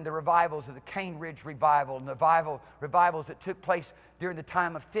during the revivals of the Cane Ridge revival and the revivals that took place during the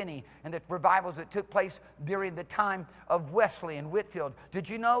time of Finney and the revivals that took place during the time of Wesley and Whitefield. Did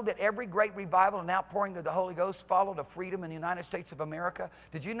you know that every great revival and outpouring of the Holy Ghost followed a freedom in the United States of America?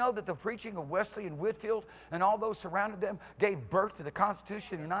 Did you know that the preaching of Wesley and Whitefield and all those surrounding them gave birth to the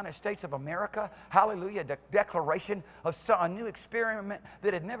Constitution of the United States of America? Hallelujah, the declaration of a new experiment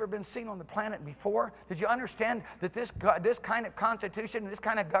that had never been seen on the planet before. Did you understand that this kind of constitution, this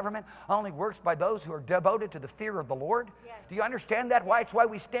kind of government only works by those who are devoted to the fear of the Lord? Yes. Do you understand that? Why? It's why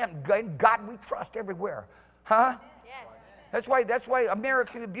we stand God we trust everywhere. Huh? Yes. That's why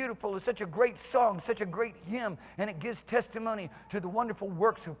America the Beautiful is such a great song, such a great hymn, and it gives testimony to the wonderful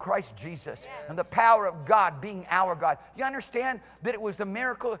works of Christ Jesus and the power of God being our God. You understand that it was the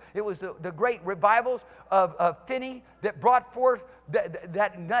miracle, it was the great revivals of Finney that brought forth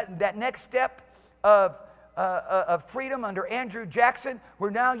that next step of freedom under Andrew Jackson,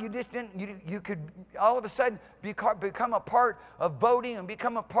 where now you could all of a sudden become a part of voting and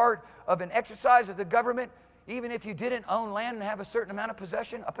become a part of an exercise of the government, even if you didn't own land and have a certain amount of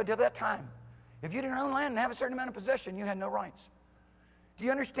possession up until that time. If you didn't own land and have a certain amount of possession, you had no rights. Do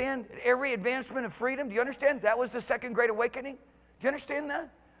you understand every advancement of freedom? Do you understand that was the Second Great Awakening? Do you understand that?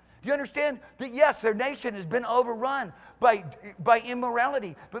 Do you understand that, yes, their nation has been overrun by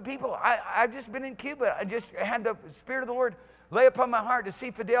immorality? But people, I've just been in Cuba. I just had the Spirit of the Lord lay upon my heart to see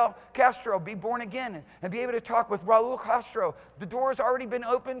Fidel Castro be born again and be able to talk with Raul Castro. The door's already been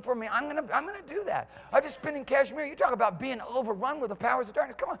opened for me. I'm gonna do that. I've just been in Kashmir. You talk about being overrun with the powers of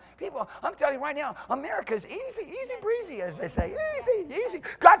darkness. Come on, people, I'm telling you right now, America is easy breezy, as they say. Easy.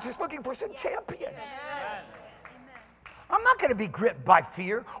 God's just looking for some champions. Yes. I'm not going to be gripped by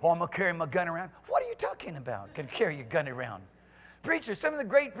fear. Oh, I'm going to carry my gun around. What are you talking about? Can carry your gun around? Preachers, some of the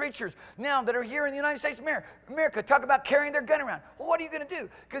great preachers now that are here in the United States of America talk about carrying their gun around. Well, what are you going to do?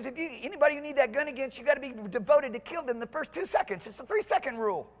 Because if anybody you need that gun against, you got to be devoted to kill them the first 2 seconds. It's the 3-second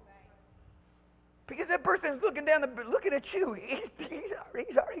rule. Because that person's looking at you. He's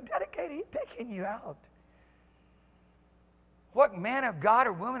already dedicated. He's taking you out. What man of God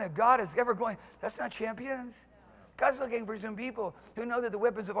or woman of God is ever going, that's not champions. God's looking for some people who know that the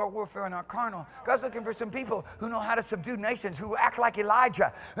weapons of our warfare are not carnal. God's looking for some people who know how to subdue nations, who act like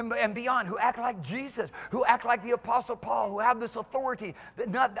Elijah and beyond, who act like Jesus, who act like the Apostle Paul, who have this authority,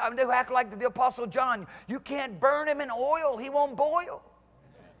 who act like the Apostle John. You can't burn him in oil. He won't boil.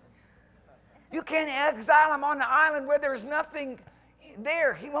 You can't exile him on the island where there's nothing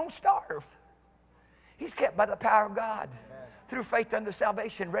there. He won't starve. He's kept by the power of God through faith unto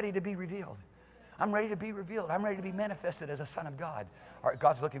salvation, ready to be revealed. I'm ready to be revealed. I'm ready to be manifested as a son of God. All right,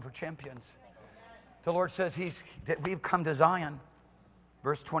 God's looking for champions. The Lord says that we've come to Zion.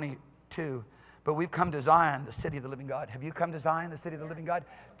 Verse 22. But we've come to Zion, the city of the living God. Have you come to Zion, the city of the living God?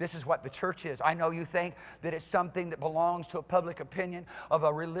 This is what the church is. I know you think that it's something that belongs to a public opinion of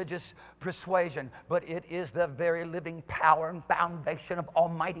a religious persuasion, but it is the very living power and foundation of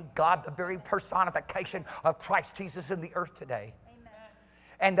Almighty God, the very personification of Christ Jesus in the earth today.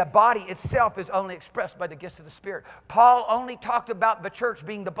 And the body itself is only expressed by the gifts of the Spirit. Paul only talked about the church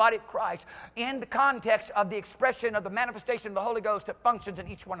being the body of Christ in the context of the expression of the manifestation of the Holy Ghost that functions in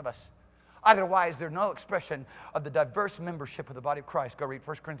each one of us. Otherwise, there's no expression of the diverse membership of the body of Christ. Go read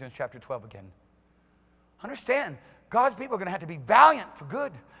 1 Corinthians chapter 12 again. Understand, God's people are going to have to be valiant for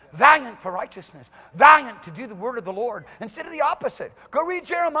good, valiant for righteousness, valiant to do the word of the Lord instead of the opposite. Go read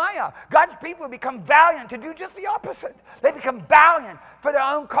Jeremiah. God's people become valiant to do just the opposite. They become valiant for their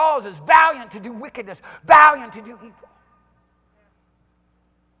own causes, valiant to do wickedness, valiant to do evil.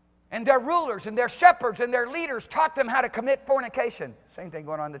 And their rulers and their shepherds and their leaders taught them how to commit fornication. Same thing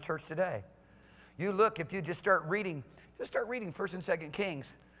going on in the church today. You look, if you just start reading 1st and 2nd Kings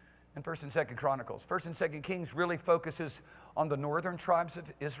and 1st and 2nd Chronicles. 1st and 2nd Kings really focuses on the northern tribes of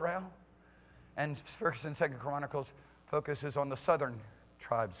Israel. And 1st and 2nd Chronicles focuses on the southern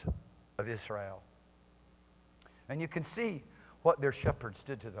tribes of Israel. And you can see what their shepherds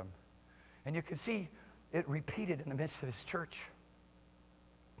did to them. And you can see it repeated in the midst of his church.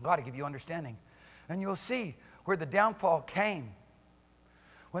 God to give you understanding. And you'll see where the downfall came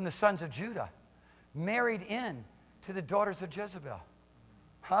when the sons of Judah married in to the daughters of Jezebel.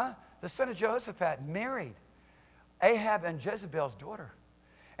 The son of Jehoshaphat married Ahab and Jezebel's daughter.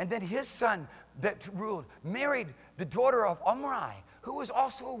 And then his son that ruled married the daughter of Omri, who was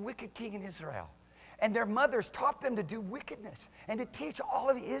also a wicked king in Israel. And their mothers taught them to do wickedness and to teach all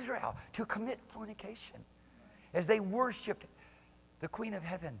of Israel to commit fornication as they worshiped the queen of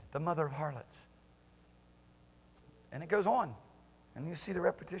heaven, the mother of harlots. And it goes on. And you see the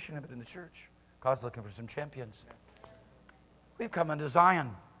repetition of it in the church. God's looking for some champions. We've come into Zion.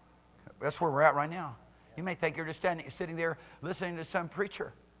 That's where we're at right now. You may think you're just sitting there listening to some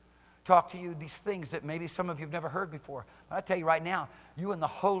preacher talk to you these things that maybe some of you have never heard before. I tell you right now, you in the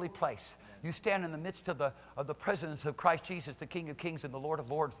holy place. You stand in the midst of the presence of Christ Jesus, the King of Kings and the Lord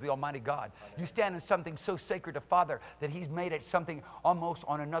of Lords, the Almighty God. You stand in something so sacred to Father that He's made it something almost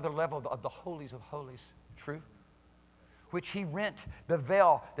on another level of the holies of holies. True? Which He rent the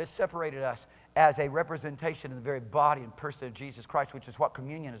veil that separated us as a representation of the very body and person of Jesus Christ, which is what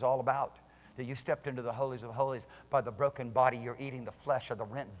communion is all about. That you stepped into the holies of holies by the broken body. You're eating the flesh of the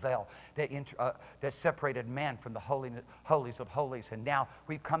rent veil that separated man from the holies of holies. And now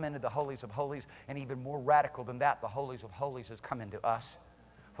we've come into the holies of holies, and even more radical than that, the holies of holies has come into us.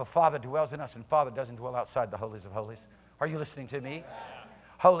 For Father dwells in us, and Father doesn't dwell outside the holies of holies. Are you listening to me?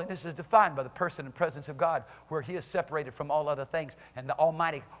 Holiness is defined by the person and presence of God, where He is separated from all other things, and the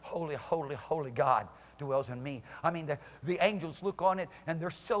Almighty, holy, holy, holy God dwells in me. I mean, the angels look on it, and they're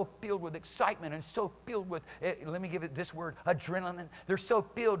so filled with excitement and so filled with, let me give it this word, adrenaline. They're so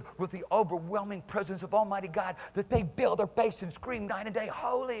filled with the overwhelming presence of Almighty God that they build their face and scream night and day,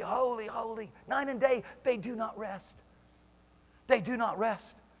 holy, holy, holy. Night and day, they do not rest. They do not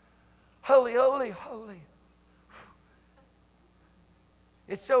rest. Holy, holy, holy.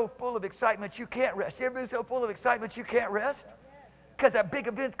 It's so full of excitement you can't rest. You ever been so full of excitement you can't rest? Because that big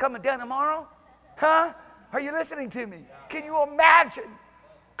event's coming down tomorrow? Huh? Are you listening to me? Can you imagine?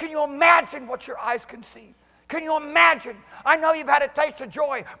 Can you imagine what your eyes can see? Can you imagine? I know you've had a taste of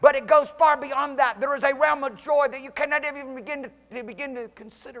joy, but it goes far beyond that. There is a realm of joy that you cannot even begin to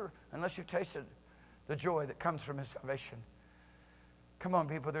consider unless you've tasted the joy that comes from His salvation. Come on,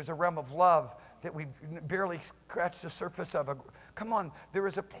 people. There's a realm of love that we've barely scratched the surface of. Come on, there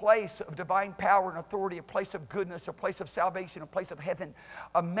is a place of divine power and authority, a place of goodness, a place of salvation, a place of heaven,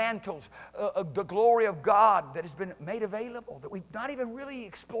 mantles, the glory of God that has been made available that we've not even really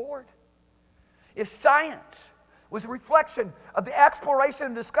explored. If science was a reflection of the exploration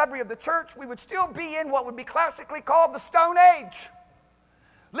and discovery of the church, we would still be in what would be classically called the Stone Age,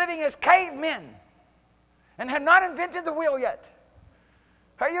 living as cavemen, and had not invented the wheel yet.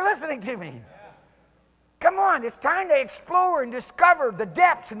 Are you listening to me? Come on, it's time to explore and discover the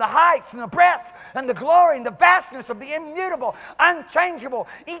depths and the heights and the breadths and the glory and the vastness of the immutable, unchangeable,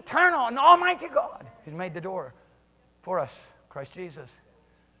 eternal, and almighty God. He's made the door for us, Christ Jesus.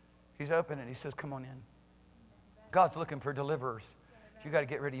 He's opened it. He says, come on in. God's looking for deliverers. You got to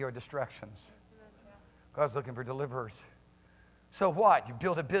get rid of your distractions. God's looking for deliverers. So what? You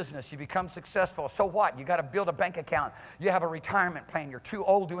build a business. You become successful. So what? You got to build a bank account. You have a retirement plan. You're too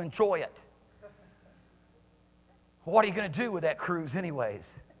old to enjoy it. What are you going to do with that cruise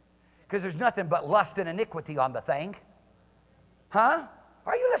anyways? Because there's nothing but lust and iniquity on the thing. Huh?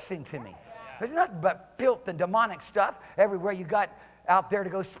 Are you listening to me? There's nothing but filth and demonic stuff everywhere you got out there to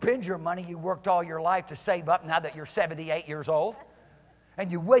go spend your money you worked all your life to save up now that you're 78 years old.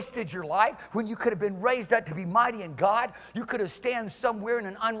 And you wasted your life when you could have been raised up to be mighty in God. You could have stand somewhere in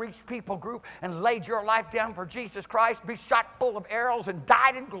an unreached people group and laid your life down for Jesus Christ, be shot full of arrows and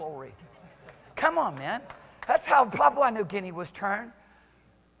died in glory. Come on, man. That's how Papua New Guinea was turned.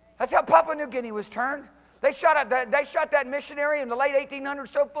 That's how Papua New Guinea was turned. They shot that missionary in the late 1800s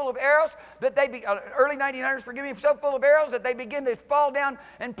so full of arrows that early 1900s, forgive me, so full of arrows that they began to fall down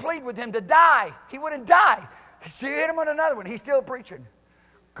and plead with him to die. He wouldn't die. She hit him with another one. He's still preaching.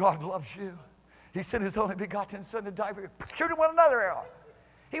 God loves you. He sent his only begotten son to die for you. Shoot him with another arrow.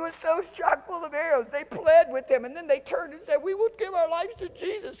 He was so chock full of arrows. They pled with him, and then they turned and said, we will give our lives to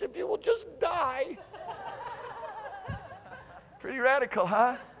Jesus if you will just die. Pretty radical,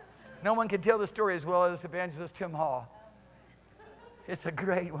 huh? No one can tell the story as well as evangelist Tim Hall. It's a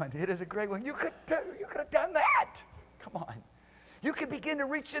great one. It is a great one. You could have done that. Come on. You could begin to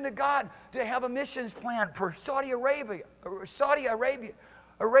reach into God to have a missions plan for Saudi Arabia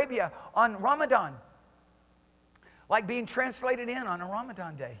on Ramadan. Like being translated in on a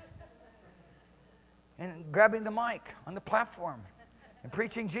Ramadan day. And grabbing the mic on the platform and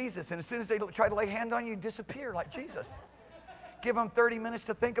preaching Jesus. And as soon as they try to lay hands on you, you disappear like Jesus. Give them 30 minutes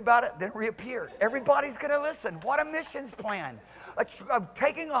to think about it, then reappear. Everybody's going to listen. What a missions plan. Of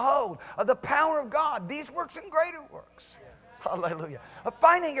taking a hold of the power of God. These works and greater works. Hallelujah. Of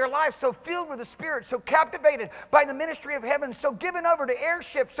finding your life so filled with the Spirit, so captivated by the ministry of heaven, so given over to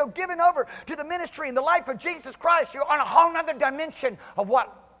airship, so given over to the ministry and the life of Jesus Christ. You're on a whole other dimension of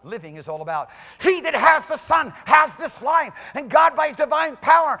what living is all about. He that has the Son has this life. And God, by his divine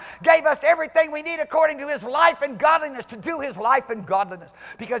power, gave us everything we need according to his life and godliness to do his life and godliness.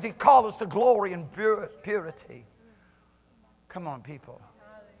 Because he called us to glory and purity. Come on, people.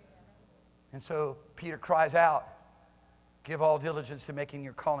 And so Peter cries out, give all diligence to making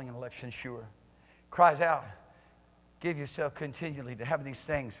your calling and election sure. Cries out, give yourself continually to have these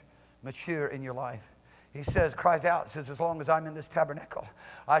things mature in your life. He says, cries out, says, as long as I'm in this tabernacle,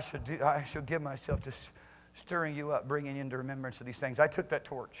 I should give myself to stirring you up, bringing you into remembrance of these things. I took that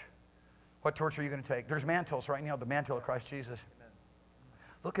torch. What torch are you going to take? There's mantles right now, the mantle of Christ Jesus.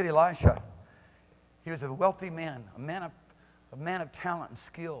 Look at Elisha. He was a wealthy man, a man of talent and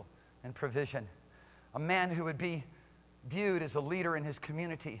skill and provision, a man who would be viewed as a leader in his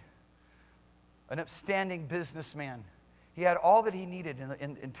community, an upstanding businessman. He had all that he needed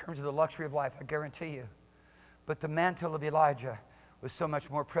in terms of the luxury of life, I guarantee you. But the mantle of Elijah was so much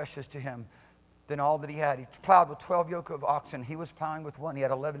more precious to him than all that he had. He plowed with 12 yoke of oxen. He was plowing with one. He had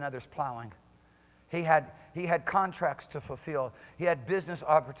 11 others plowing. He had contracts to fulfill. He had business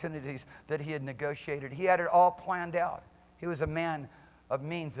opportunities that he had negotiated. He had it all planned out. He was a man of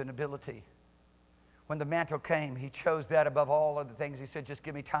means and ability. When the mantle came, he chose that above all other things. He said, just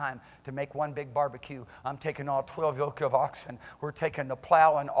give me time to make one big barbecue. I'm taking all 12 yoke of oxen. We're taking the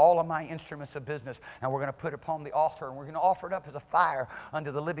plow and all of my instruments of business, and we're going to put it upon the altar, and we're going to offer it up as a fire unto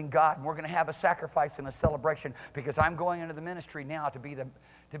the living God, and we're going to have a sacrifice and a celebration, because I'm going into the ministry now to be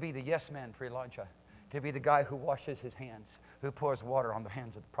the yes man for Elijah, to be the guy who washes his hands, who pours water on the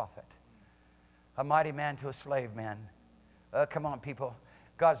hands of the prophet. A mighty man to a slave man. Come on, people.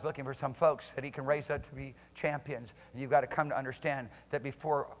 God's looking for some folks that he can raise up to be champions. And you've got to come to understand that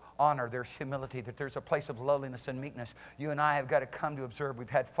before honor, there's humility, that there's a place of lowliness and meekness. You and I have got to come to observe. We've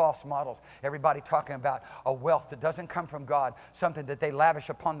had false models. Everybody talking about a wealth that doesn't come from God, something that they lavish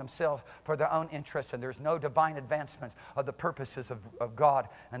upon themselves for their own interests, and there's no divine advancement of the purposes of God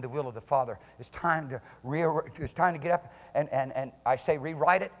and the will of the Father. It's time to get up and I say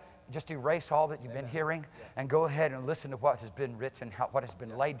rewrite it. Just erase all that you've been hearing and go ahead and listen to what has been written, what has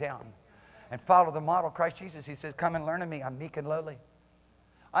been laid down. And follow the model of Christ Jesus. He says, come and learn of me. I'm meek and lowly.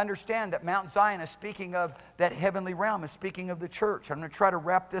 Understand that Mount Zion is speaking of that heavenly realm, is speaking of the church. I'm going to try to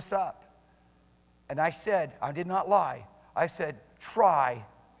wrap this up. And I said, I did not lie. I said, try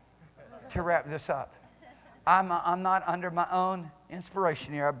to wrap this up. I'm not under my own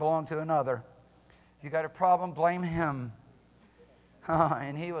inspiration here. I belong to another. If you got a problem, blame him.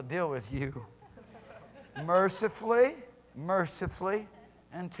 And he will deal with you. Mercifully,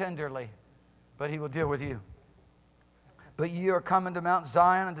 and tenderly. But he will deal with you. But ye are coming to Mount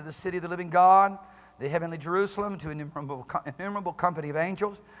Zion, and to the city of the living God, the heavenly Jerusalem, to an innumerable company of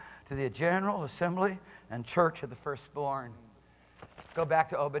angels, to the general assembly and church of the firstborn. Go back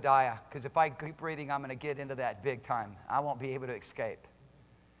to Obadiah, because if I keep reading, I'm going to get into that big time. I won't be able to escape.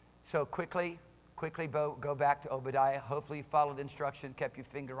 So quickly go back to Obadiah. Hopefully you followed instruction, kept your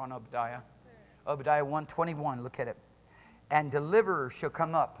finger on Obadiah. Obadiah 1:21, look at it. And deliverers shall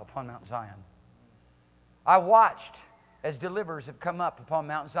come up upon Mount Zion. I watched as deliverers have come up upon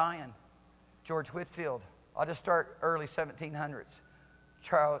Mount Zion. George Whitefield. I'll just start early 1700s.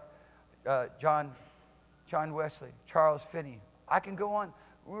 John Wesley, Charles Finney. I can go on.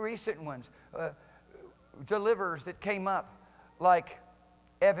 Recent ones. Deliverers that came up like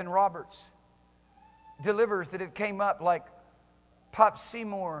Evan Roberts. Deliverers that have came up like Pop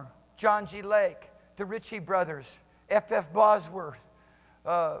Seymour, John G. Lake, the Ritchie brothers, F.F. Bosworth,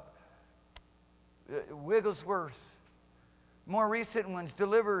 Wigglesworth. More recent ones,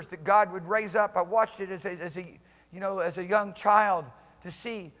 deliverers that God would raise up. I watched it as a young child to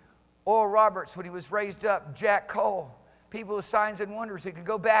see Oral Roberts when he was raised up, Jack Cole, people with signs and wonders. They could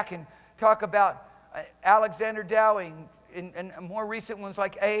go back and talk about Alexander Dowie and more recent ones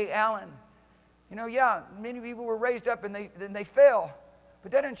like A. Allen. Many people were raised up and they fell,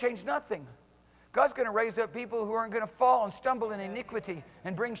 but that didn't change nothing. God's going to raise up people who aren't going to fall and stumble in iniquity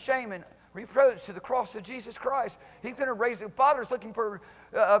and bring shame and reproach to the cross of Jesus Christ. He's going to raise the Father's looking for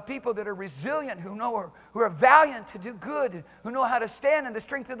people that are resilient, who are valiant to do good, who know how to stand in the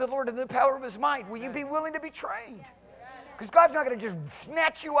strength of the Lord and the power of His might. Will you be willing to be trained? Because God's not going to just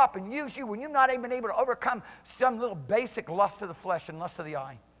snatch you up and use you when you've not even able to overcome some little basic lust of the flesh and lust of the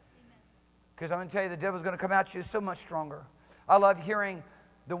eye. Because I'm going to tell you, the devil's going to come at you so much stronger. I love hearing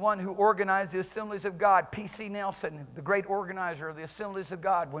the one who organized the Assemblies of God, P.C. Nelson, the great organizer of the Assemblies of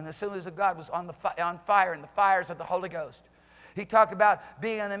God, when the Assemblies of God was on fire in the fires of the Holy Ghost. He talked about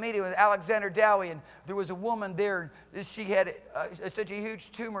being in the meeting with Alexander Dowie, and there was a woman there. She had such a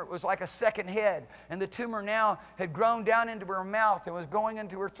huge tumor. It was like a second head, and the tumor now had grown down into her mouth and was going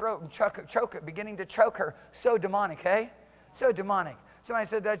into her throat and beginning to choke her. So demonic, eh? So demonic. Somebody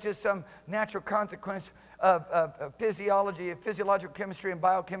said that's just some natural consequence of physiological chemistry and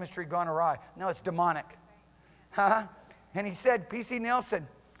biochemistry gone awry. No, it's demonic. And he said, P.C. Nelson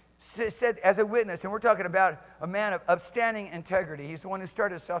said as a witness, and we're talking about a man of upstanding integrity. He's the one who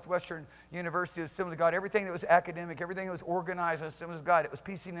started Southwestern University of Assembly of God. Everything that was academic, everything that was organized as Assembly of God, it was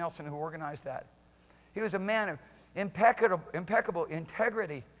P.C. Nelson who organized that. He was a man of impeccable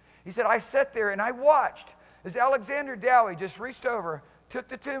integrity. He said, I sat there and I watched as Alexander Dowie just reached over, took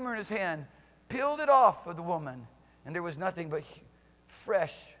the tumor in his hand, peeled it off of the woman, and there was nothing but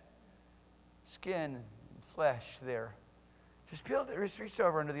fresh skin and flesh there. Just peeled it, just reached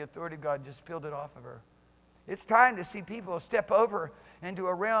over under the authority of God, just peeled it off of her. It's time to see people step over into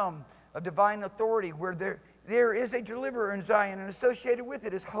a realm of divine authority where there is a deliverer in Zion, and associated with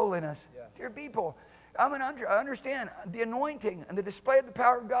it is holiness. Yeah. Dear people, I understand the anointing and the display of the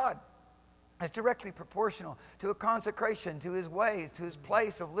power of God is directly proportional to a consecration, to His ways, to His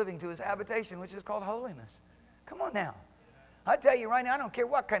place of living, to His habitation, which is called holiness. Come on now. I tell you right now, I don't care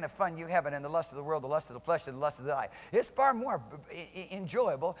what kind of fun you have in the lust of the world, the lust of the flesh, and the lust of the eye. It's far more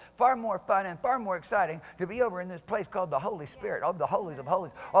enjoyable, far more fun, and far more exciting to be over in this place called the Holy Spirit, over the holies of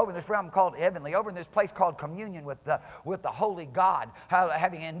holies, over in this realm called heavenly, over in this place called communion with the holy God,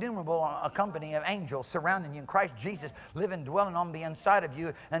 having an innumerable company of angels surrounding you, and Christ Jesus living, dwelling on the inside of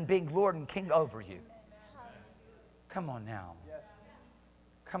you, and being Lord and King over you. Come on now.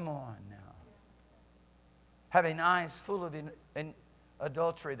 Come on now. Having eyes full of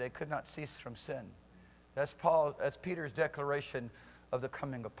adultery, they could not cease from sin. That's Peter's declaration of the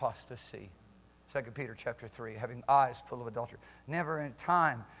coming apostasy. 2 Peter chapter 3, having eyes full of adultery. Never in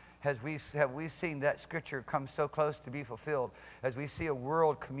time have we seen that scripture come so close to be fulfilled as we see a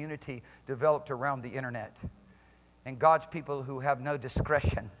world community developed around the internet. And God's people who have no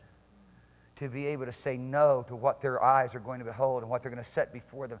discretion to be able to say no to what their eyes are going to behold and what they're going to set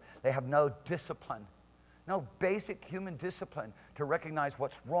before them. They have no discipline, no basic human discipline to recognize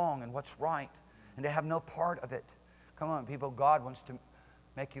what's wrong and what's right, and they have no part of it. Come on, people, God wants to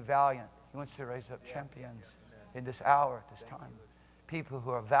make you valiant. He wants to raise up champions in this hour, at this time. People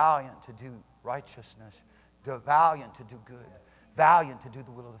who are valiant to do righteousness, valiant to do good, valiant to do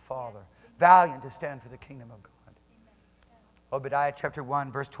the will of the Father, valiant to stand for the kingdom of God. Obadiah chapter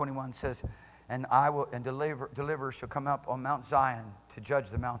 1, verse 21 says, and deliverer shall come up on Mount Zion to judge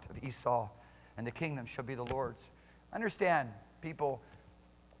the mount of Esau, and the kingdom shall be the Lord's. Understand, people,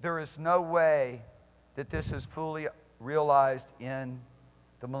 there is no way that this is fully realized in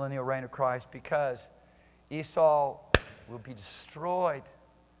the millennial reign of Christ, because Esau will be destroyed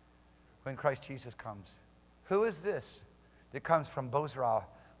when Christ Jesus comes. Who is this that comes from Bozrah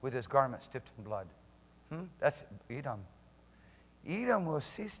with his garments dipped in blood? That's Edom. Edom will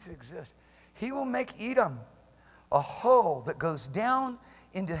cease to exist. He will make Edom a hole that goes down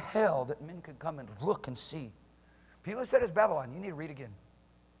into hell that men could come and look and see. People said it's Babylon. You need to read again.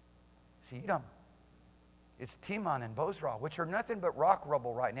 See, Edom. It's Teman and Bozrah, which are nothing but rock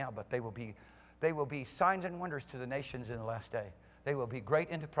rubble right now, but they will be signs and wonders to the nations in the last day. They will be great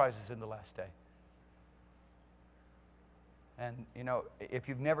enterprises in the last day. And, you know, if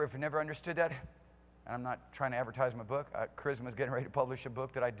you've never understood that, and I'm not trying to advertise my book, Charisma is getting ready to publish a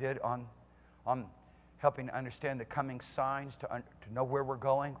book that I did on helping to understand the coming signs, to know where we're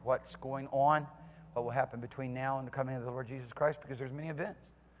going, what's going on, what will happen between now and the coming of the Lord Jesus Christ, because there's many events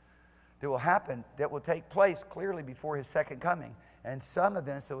that will happen, that will take place clearly before his second coming, and some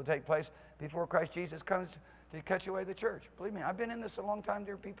events that will take place before Christ Jesus comes to catch away the church. Believe me, I've been in this a long time,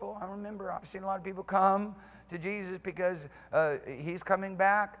 dear people. I remember I've seen a lot of people come to Jesus because he's coming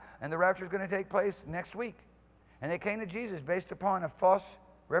back, and the rapture is going to take place next week. And they came to Jesus based upon a false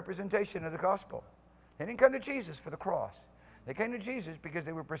representation of the gospel. They didn't come to Jesus for the cross. They came to Jesus because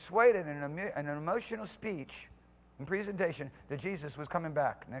they were persuaded in an emotional speech and presentation that Jesus was coming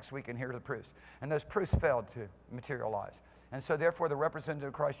back next week, and here are the proofs. And those proofs failed to materialize. And so therefore the representative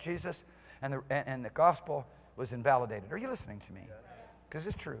of Christ Jesus and the gospel was invalidated. Are you listening to me? Because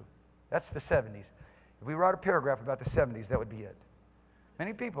it's true. That's the 70s. If we wrote a paragraph about the 70s, that would be it.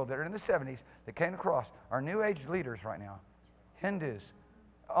 Many people that are in the 70s that came across are New Age leaders right now. Hindus.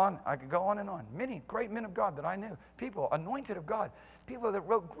 I could go on and on. Many great men of God that I knew. People anointed of God. People that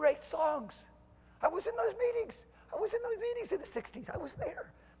wrote great songs. I was in those meetings. I was in those meetings in the 60s. I was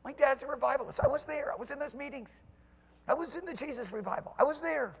there. My dad's a revivalist. I was there. I was in those meetings. I was in the Jesus revival. I was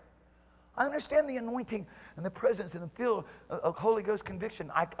there. I understand the anointing and the presence and the feel of Holy Ghost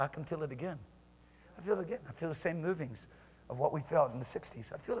conviction. I can feel it again. I feel it again. I feel the same movings of what we felt in the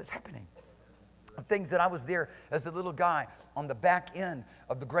 60s. I feel it's happening. Things that I was there as a little guy on the back end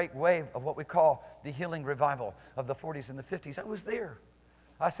of the great wave of what we call the healing revival of the 40s and the 50s. I was there.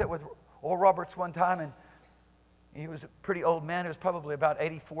 I sat with Oral Roberts one time, and he was a pretty old man. He was probably about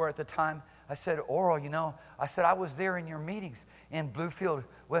 84 at the time. I said, Oral, you know, I was there in your meetings in Bluefield,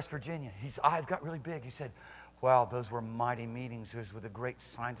 West Virginia. His eyes got really big. He said, wow, those were mighty meetings. Those were the great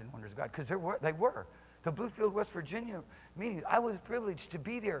signs and wonders of God. Because they were. The Bluefield, West Virginia meetings, I was privileged to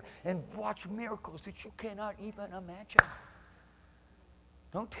be there and watch miracles that you cannot even imagine.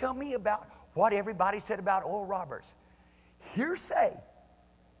 Don't tell me about what everybody said about Oral Roberts. Hearsay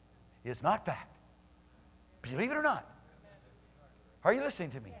is not fact. Believe it or not. Are you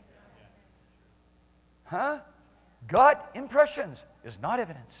listening to me? Huh? Gut impressions is not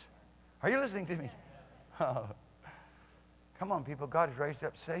evidence. Are you listening to me? Oh. Come on, people. God has raised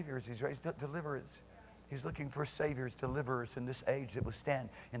up saviors. He's raised up deliverers. He's looking for saviors, deliverers in this age that will stand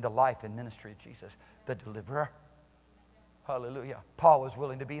in the life and ministry of Jesus, the deliverer. Hallelujah. Paul was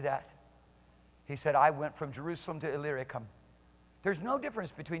willing to be that. He said, I went from Jerusalem to Illyricum. There's no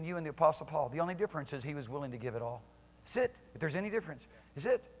difference between you and the Apostle Paul. The only difference is he was willing to give it all. It's it. If there's any difference, it's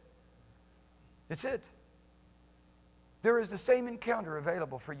it. It's it. There is the same encounter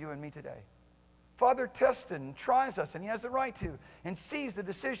available for you and me today. Father tests and tries us, and he has the right to, and sees the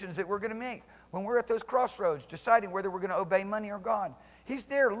decisions that we're going to make when we're at those crossroads, deciding whether we're going to obey money or God. He's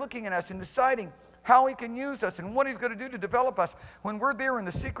there looking at us and deciding how he can use us and what he's going to do to develop us when we're there in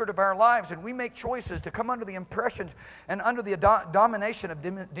the secret of our lives and we make choices to come under the impressions and under the domination of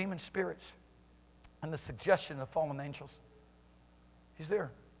demon spirits and the suggestion of fallen angels. He's there,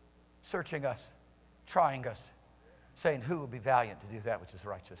 searching us, trying us, saying, who will be valiant to do that which is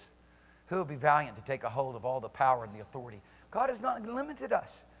righteous? Who will be valiant to take a hold of all the power and the authority? God has not limited us.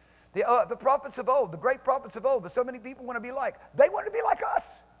 The prophets of old, the great prophets of old, that so many people want to be like, they wanted to be like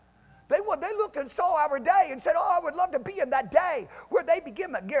us. They looked and saw our day and said, oh, I would love to be in that day where they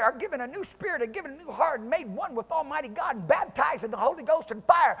are given a new spirit and given a new heart and made one with Almighty God and baptized in the Holy Ghost and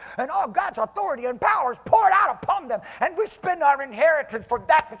fire, and all God's authority and power is poured out upon them, and we spend our inheritance for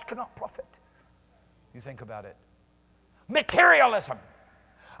that which cannot profit. You think about it. Materialism.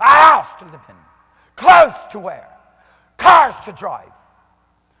 A house to live in. Clothes to wear. Cars to drive.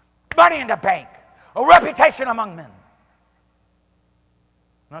 Money in the bank. A reputation among men.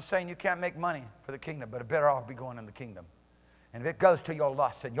 I'm not saying you can't make money for the kingdom, but it better off be going in the kingdom. And if it goes to your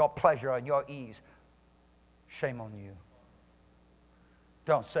lust and your pleasure and your ease, shame on you.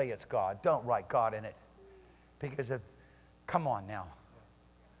 Don't say it's God. Don't write God in it. Because come on now.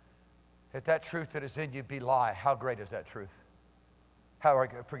 If that truth that is in you be lie, how great is that truth? How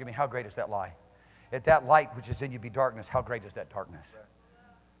great is that lie? If that light which is in you be darkness, how great is that darkness?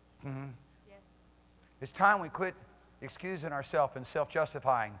 Mm-hmm. Yes. It's time we quit excusing ourselves and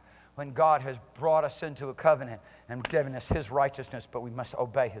self-justifying when God has brought us into a covenant and given us His righteousness, but we must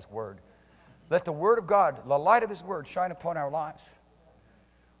obey His word. Let the word of God, the light of His word, shine upon our lives.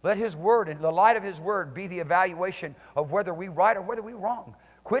 Let His word and the light of His word be the evaluation of whether we right or whether we wrong.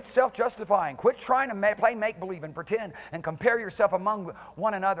 Quit self-justifying. Quit trying to play make-believe and pretend and compare yourself among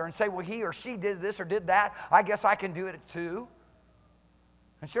one another and say, well, he or she did this or did that. I guess I can do it too.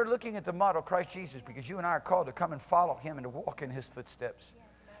 Instead of looking at the model, Christ Jesus, because you and I are called to come and follow Him and to walk in His footsteps.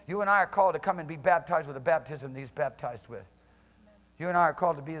 You and I are called to come and be baptized with the baptism that He's baptized with. You and I are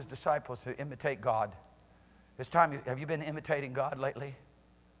called to be His disciples, to imitate God. It's time. Have you been imitating God lately?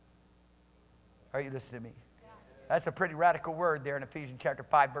 Are you listening to me? That's a pretty radical word there in Ephesians chapter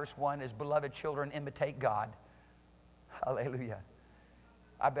 5, verse 1, is beloved children, imitate God. Hallelujah.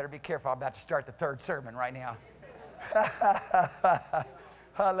 I better be careful. I'm about to start the third sermon right now.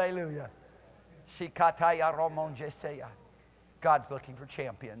 Hallelujah. God's looking for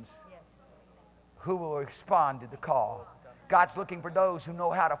champions who will respond to the call. God's looking for those who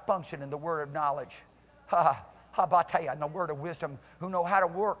know how to function in the word of knowledge. And the word of wisdom, who know how to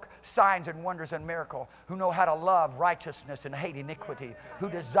work signs and wonders and miracles, who know how to love righteousness and hate iniquity, who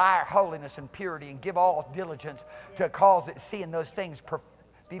desire holiness and purity and give all diligence to cause it, seeing those things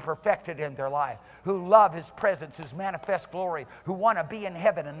be perfected in their life, who love His presence, His manifest glory, who want to be in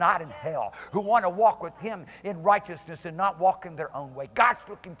heaven and not in hell, who want to walk with Him in righteousness and not walk in their own way. God's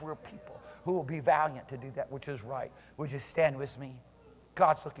looking for a people who will be valiant to do that which is right. Would you stand with me?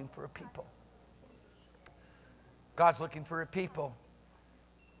 God's looking for a people. God's looking for a people.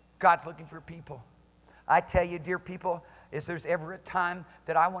 God's looking for people. I tell you, dear people, if there's ever a time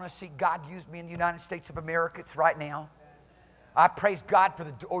that I want to see God use me in the United States of America, it's right now. I praise God for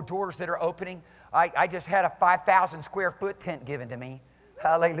the doors that are opening. I just had a 5,000 square foot tent given to me.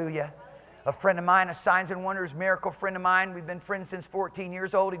 Hallelujah. A friend of mine, a Signs and Wonders miracle friend of mine, we've been friends since 14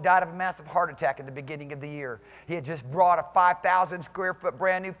 years old. He died of a massive heart attack at the beginning of the year. He had just brought a 5,000 square foot,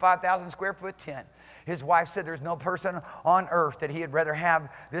 brand new 5,000 square foot tent. His wife said there's no person on earth that he'd rather have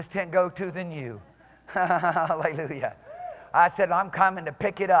this tent go to than you. Hallelujah. I said, I'm coming to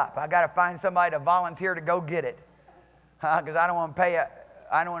pick it up. I got to find somebody to volunteer to go get it. Because I don't want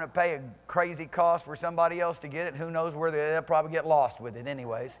to pay a crazy cost for somebody else to get it. Who knows where they'll probably get lost with it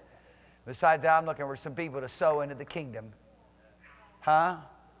anyways. Besides that, I'm looking for some people to sow into the kingdom. Huh?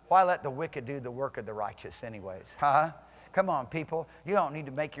 Why let the wicked do the work of the righteous anyways? Huh? Come on, people. You don't need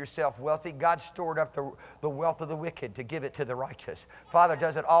to make yourself wealthy. God stored up the wealth of the wicked to give it to the righteous. Father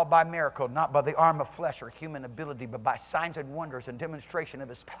does it all by miracle, not by the arm of flesh or human ability, but by signs and wonders and demonstration of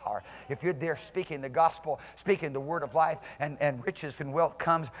His power. If you're there speaking the gospel, speaking the word of life, and riches and wealth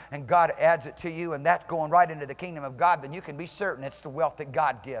comes, and God adds it to you, and that's going right into the kingdom of God, then you can be certain it's the wealth that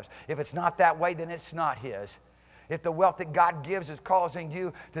God gives. If it's not that way, then it's not His. If the wealth that God gives is causing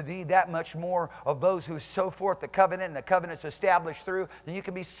you to need that much more of those who sow forth the covenant and the covenant's established through, then you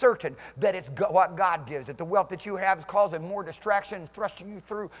can be certain that it's what God gives. If the wealth that you have is causing more distraction, thrusting you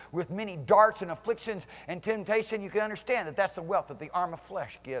through with many darts and afflictions and temptation, you can understand that that's the wealth that the arm of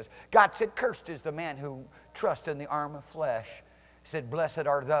flesh gives. God said, cursed is the man who trusts in the arm of flesh. He said, blessed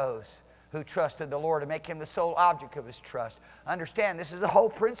are those who trust in the Lord and make Him the sole object of his trust. Understand, this is the whole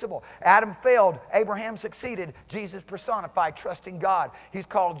principle. Adam failed. Abraham succeeded. Jesus personified trusting God. He's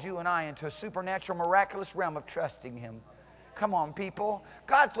called you and I into a supernatural, miraculous realm of trusting Him. Come on, people.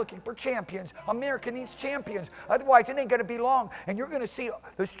 God's looking for champions. America needs champions. Otherwise, it ain't going to be long. And you're going to see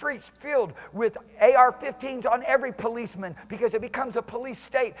the streets filled with AR-15s on every policeman because it becomes a police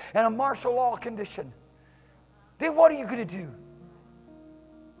state and a martial law condition. Then what are you going to do?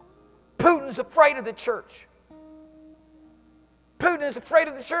 Putin's afraid of the church. Putin is afraid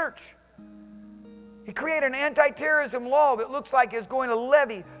of the church. He created an anti-terrorism law that looks like it's going to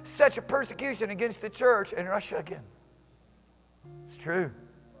levy such a persecution against the church in Russia again. It's true.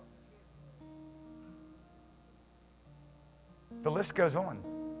 The list goes on.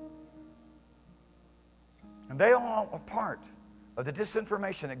 And they all are part of the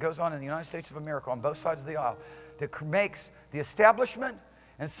disinformation that goes on in the United States of America on both sides of the aisle that makes the establishment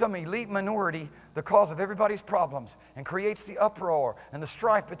and some elite minority the cause of everybody's problems and creates the uproar and the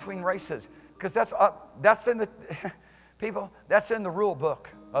strife between races. Because that's in the, people, that's in the rule book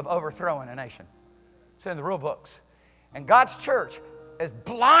of overthrowing a nation. It's in the rule books. And God's church is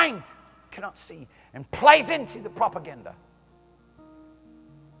blind, cannot see, and plays into the propaganda.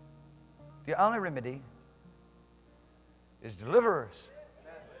 The only remedy is deliverers.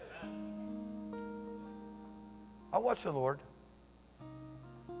 I watched the Lord.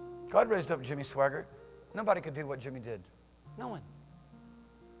 God raised up Jimmy Swaggart. Nobody could do what Jimmy did. No one.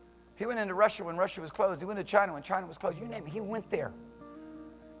 He went into Russia when Russia was closed. He went to China when China was closed. You name it, he went there.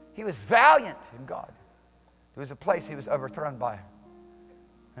 He was valiant in God. There was a place he was overthrown by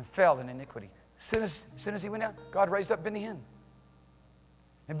and fell in iniquity. As soon as he went out, God raised up Benny Hinn.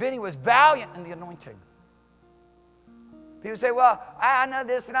 And Benny was valiant in the anointing. People say, well, I know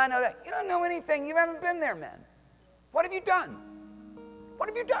this and I know that. You don't know anything. You haven't been there, man. What have you done? What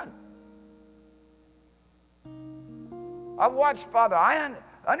have you done? I've watched, Father, I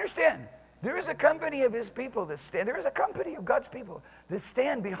understand. There is a company of his people that stand. There is a company of God's people that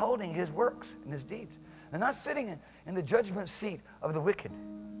stand beholding his works and his deeds. They're not sitting in the judgment seat of the wicked,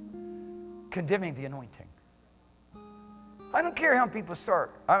 condemning the anointing. I don't care how people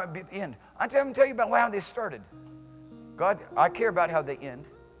start, end. I'm going to tell you about how they started. God, I care about how they end,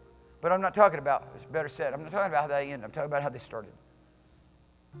 but I'm not talking about, it's better said, I'm not talking about how they end. I'm talking about how they started.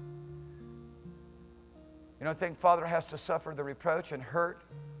 You don't think Father has to suffer the reproach and hurt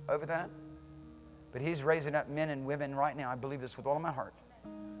over that? But he's raising up men and women right now, I believe this with all of my heart,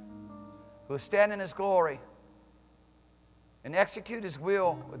 who will stand in his glory and execute his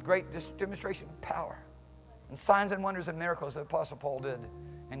will with great demonstration of power and signs and wonders and miracles that Apostle Paul did,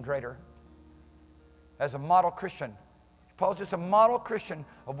 and greater. As a model Christian. Paul's just a model Christian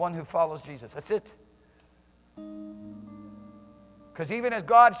of one who follows Jesus. That's it. Because even as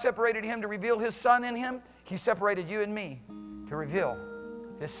God separated him to reveal his Son in him, he separated you and me to reveal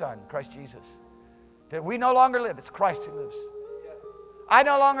his Son, Christ Jesus. That we no longer live. It's Christ who lives. I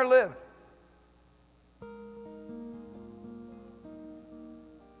no longer live.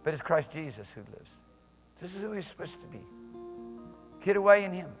 But it's Christ Jesus who lives. This is who he's supposed to be. Hid away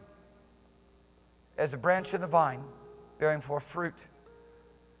in him as a branch in the vine, bearing forth fruit.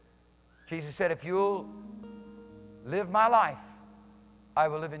 Jesus said, if you'll live my life, I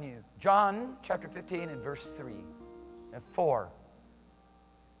will live in you. John chapter 15 and verse 3 and 4.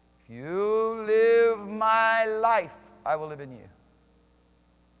 If you live my life, I will live in you.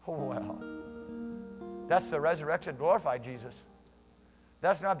 Oh, well, that's the resurrected, glorified Jesus.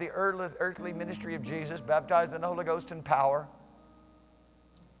 That's not the earthly ministry of Jesus, baptized in the Holy Ghost and power.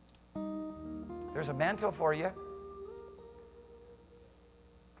 There's a mantle for you.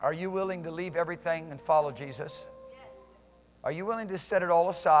 Are you willing to leave everything and follow Jesus? Yes. Are you willing to set it all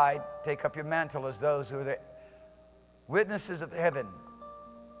aside, take up your mantle as those who are the witnesses of heaven,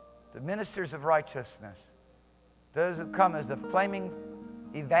 the ministers of righteousness, those who come as the flaming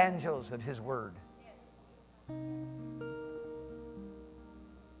evangels of his word? Yes.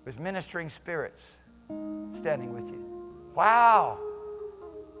 With ministering spirits standing with you. Wow.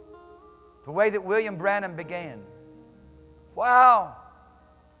 The way that William Branham began. Wow.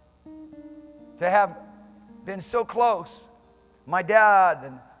 To have been so close. My dad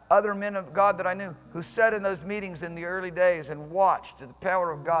and other men of God that I knew who sat in those meetings in the early days and watched the power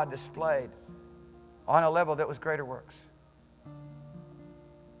of God displayed on a level that was greater works.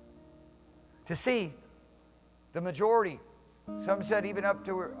 To see the majority, some said even up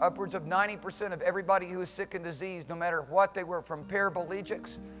to upwards of 90% of everybody who was sick and diseased, no matter what they were, from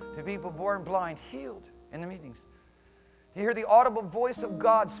paraplegics to people born blind, healed in the meetings. You hear the audible voice of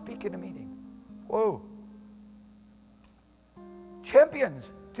God speak in a meeting. Whoa. Champions,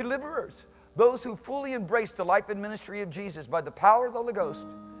 deliverers, those who fully embrace the life and ministry of Jesus by the power of the Holy Ghost.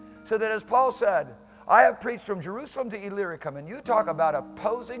 So that as Paul said, I have preached from Jerusalem to Illyricum, and you talk about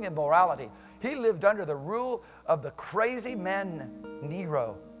opposing immorality. He lived under the rule of the crazy man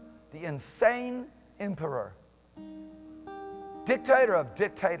Nero, the insane emperor, dictator of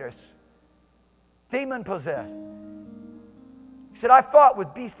dictators, demon-possessed. He said, I fought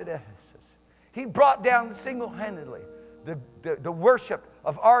with beasts at Ephesus. He brought down single-handedly the worship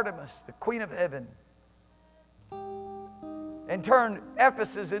of Artemis, the queen of heaven. and turn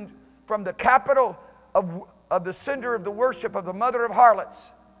Ephesus from the capital of the center of the worship of the mother of harlots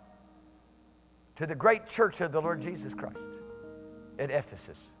to the great church of the Lord Jesus Christ at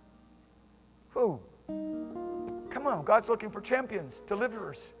Ephesus. Who? Come on, God's looking for champions,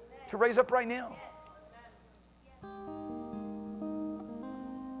 deliverers to raise up right now.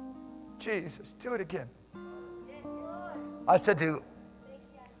 Jesus, do it again. I said to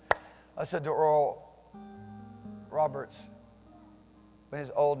Oral Roberts, when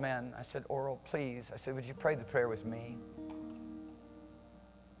his old man, I said, Oral, please. I said, would you pray the prayer with me?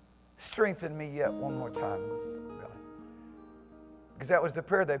 Strengthen me yet one more time, God. Because that was the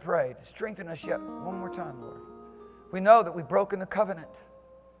prayer they prayed. Strengthen us yet one more time, Lord. We know that we've broken the covenant.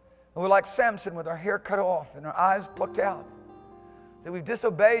 And we're like Samson with our hair cut off and our eyes plucked out. That we've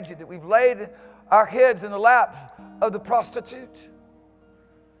disobeyed you, that we've laid our heads in the lap of the prostitute.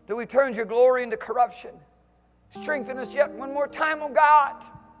 That we've turned your glory into corruption. Strengthen us yet one more time, oh God.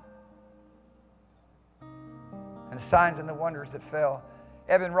 And the signs and the wonders that fell.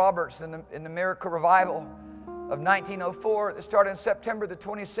 Evan Roberts in the Miracle Revival of 1904 that started on September the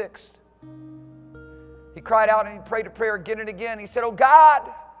 26th. He cried out and he prayed a prayer again and again. He said, oh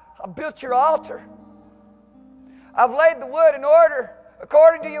God, I built your altar. I've laid the wood in order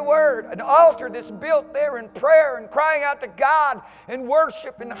according to your word. An altar that's built there in prayer and crying out to God in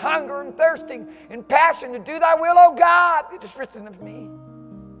worship and hunger and thirsting and passion to do thy will, oh God. It is written of me.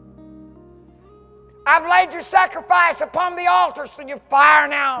 I've laid your sacrifice upon the altar, so you fire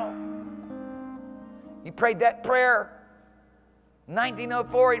now. He prayed that prayer.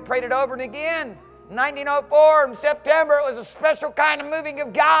 1904, he prayed it over and again. 1904 in September, it was a special kind of moving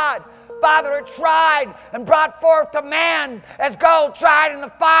of God. Father had tried and brought forth to man as gold tried in the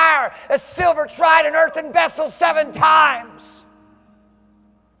fire, as silver tried in earthen vessels 7 times.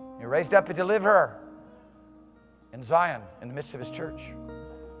 He raised up a deliverer in Zion in the midst of his church.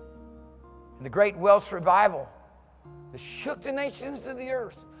 In the great Welsh revival that shook the nations of the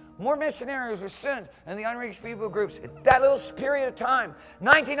earth, more missionaries were sent and the unreached people groups at that little period of time.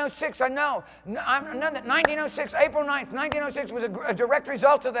 1906, I know that 1906, April 9th, 1906 was a direct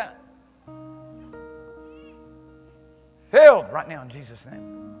result of that. Filled right now in Jesus'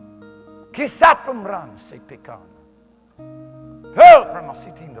 name. Kisatumran se pekan. Filled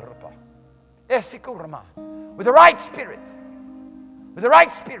with the right spirit. With the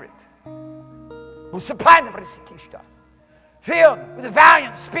right spirit. Filled with a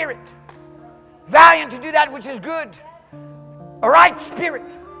valiant spirit. Valiant to do that which is good. A right spirit.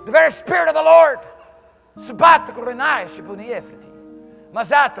 The very spirit of the Lord.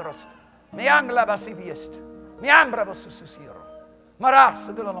 Miambra Basusiro,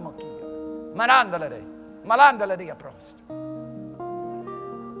 Marasa de la Mokia, Manandalere, Malandala de Aprost,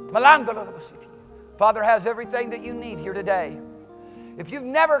 Malandala de Basifi. Father has everything that you need here today. If you've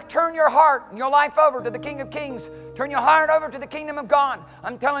never turned your heart and your life over to the King of Kings, turn your heart over to the kingdom of God,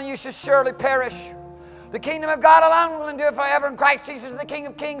 I'm telling you, you should surely perish. The kingdom of God alone will endure forever, and Christ Jesus is the King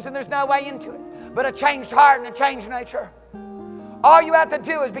of Kings, and there's no way into it but a changed heart and a changed nature. All you have to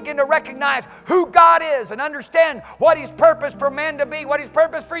do is begin to recognize who God is and understand what He's purposed for man to be, what He's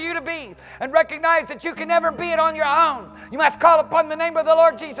purposed for you to be, and recognize that you can never be it on your own. You must call upon the name of the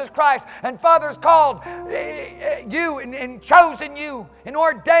Lord Jesus Christ, and Father's called you and chosen you and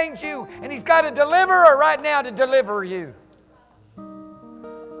ordained you, and He's got a deliverer right now to deliver you.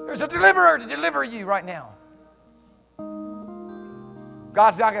 There's a deliverer to deliver you right now.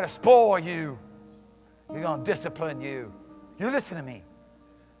 God's not going to spoil you. He's going to discipline you. You listen to me.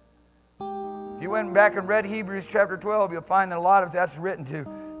 If you went back and read Hebrews chapter 12, you'll find that a lot of that's written to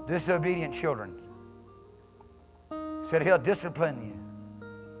disobedient children. He said He'll discipline you.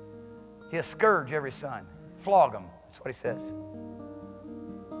 He'll scourge every son. Flog them. That's what He says.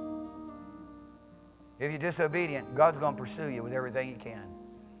 If you're disobedient, God's going to pursue you with everything He can.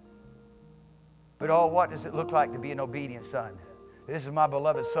 But what does it look like to be an obedient son? This is my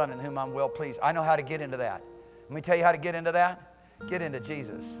beloved Son in whom I'm well pleased. I know how to get into that. Let me tell you how to get into that. Get into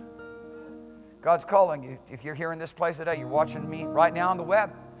Jesus. God's calling you. If you're here in this place today, you're watching me right now on the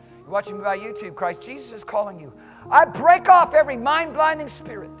web, you're watching me by YouTube, Christ Jesus is calling you. I break off every mind-blinding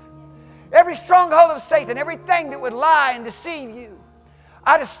spirit, every stronghold of Satan, everything that would lie and deceive you.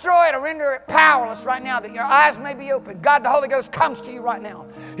 I destroy it or render it powerless right now, that your eyes may be open. God, the Holy Ghost, comes to you right now.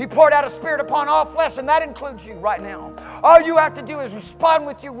 He poured out a spirit upon all flesh, and that includes you right now. All you have to do is respond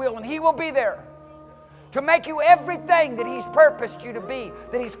with your will, and He will be there to make you everything that He's purposed you to be,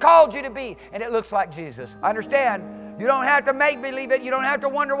 that He's called you to be, and it looks like Jesus. I understand You don't have to make believe it. You don't have to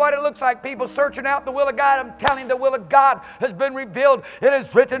wonder what it looks like. People searching out the will of God. I'm telling you, the will of God has been revealed. It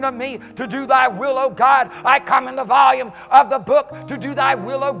is written of me to do thy will, O God. I come in the volume of the book to do thy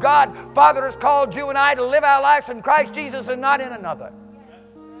will, O God. Father has called you and I to live our lives in Christ Jesus and not in another.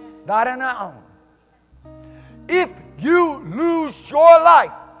 Not in our own. If you lose your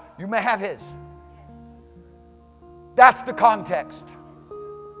life, you may have his. That's the context.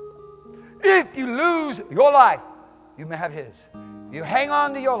 If you lose your life, you may have his. You hang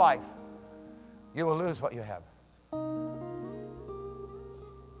on to your life, you will lose what you have.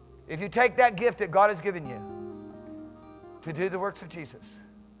 If you take that gift that God has given you to do the works of Jesus,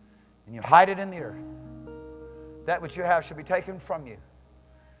 and you hide it in the earth, that which you have shall be taken from you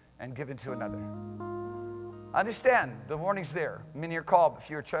and given to another. Understand, the warning's there. Many are called, but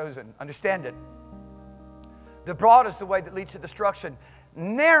few are chosen. Understand it. The broad is the way that leads to destruction.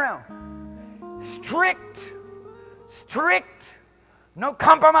 Narrow, strict, no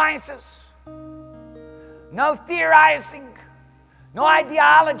compromises, no theorizing, no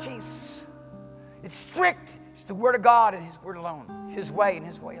ideologies. It's strict. It's the Word of God and His Word alone, His way and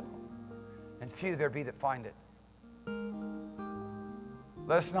His way alone. And few there be that find it.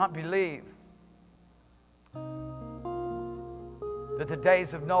 Let us not believe that the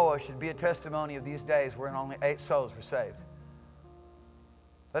days of Noah should be a testimony of these days wherein only 8 souls were saved.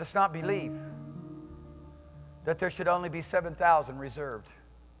 Let us not believe that there should only be 7,000 reserved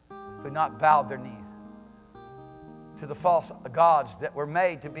who not bowed their knee to the false gods that were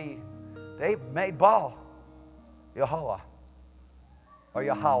made to be, they made Baal, Yahweh, or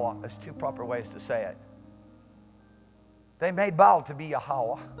Yahweh. There's 2 proper ways to say it. They made Baal to be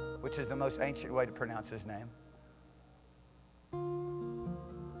Yahweh, which is the most ancient way to pronounce his name.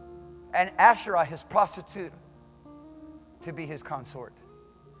 And Asherah, his prostitute, to be his consort.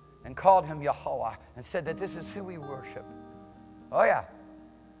 And called him Yahweh and said that this is who we worship. Oh yeah.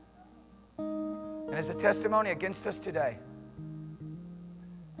 And it's a testimony against us today.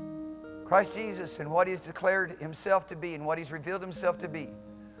 Christ Jesus and what He's declared Himself to be and what He's revealed Himself to be,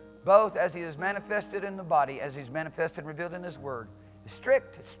 both as He is manifested in the body, as He's manifested and revealed in His Word, is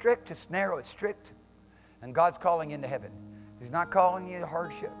strict, it's narrow, it's strict. And God's calling you into heaven. He's not calling you to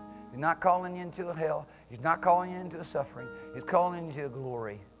hardship. He's not calling you into hell. He's not calling you into the suffering. He's calling you to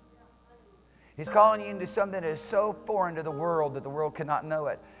glory. He's calling you into something that is so foreign to the world that the world cannot know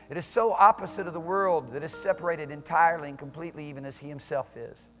it. It is so opposite of the world that is separated entirely and completely, even as He Himself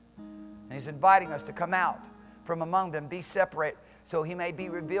is. And He's inviting us to come out from among them, be separate, so He may be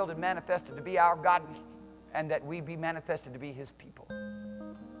revealed and manifested to be our God, and that we be manifested to be His people.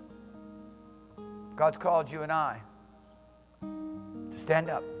 God's called you and I to stand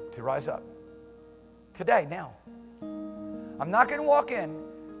up, to rise up. Today, now. I'm not going to walk in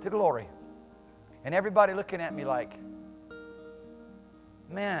to glory. And everybody looking at me like,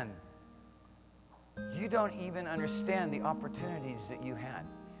 man, you don't even understand the opportunities that you had.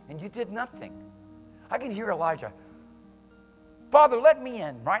 And you did nothing. I can hear Elijah. Father, let me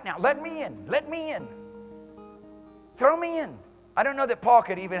in right now. Let me in. Let me in. Throw me in. I don't know that Paul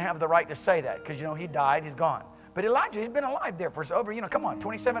could even have the right to say that because, he died. He's gone. But Elijah, he's been alive there for over,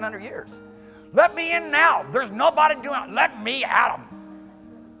 2,700 years. Let me in now. There's nobody doing it. Let me at them.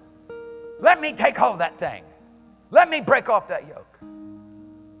 Let me take hold of that thing. Let me break off that yoke.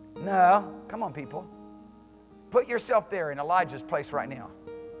 No. Come on, people. Put yourself there in Elijah's place right now.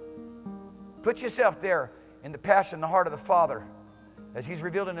 Put yourself there in the passion, the heart of the Father, as He's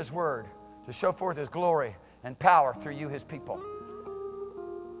revealed in His Word, to show forth His glory and power through you, His people.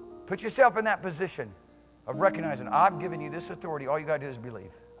 Put yourself in that position of recognizing, I've given you this authority. All you got to do is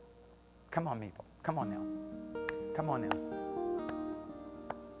believe. Come on, people. Come on now. Come on now.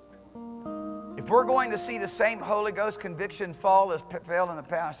 If we're going to see the same Holy Ghost conviction fall as failed in the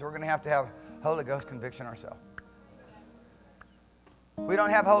past, we're going to have Holy Ghost conviction ourselves. We don't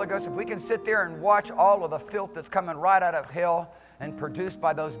have Holy Ghost. If we can sit there and watch all of the filth that's coming right out of hell and produced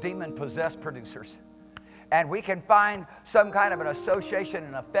by those demon-possessed producers, and we can find some kind of an association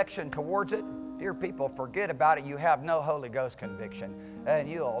and affection towards it, dear people, forget about it. You have no Holy Ghost conviction, and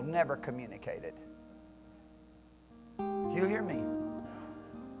you'll never communicate it. Do you hear me?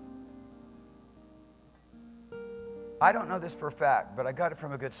 I don't know this for a fact, but I got it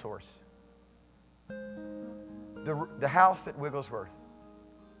from a good source. The house that Wigglesworth,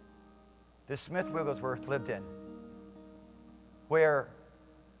 this Smith Wigglesworth lived in, where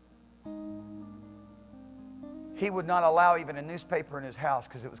he would not allow even a newspaper in his house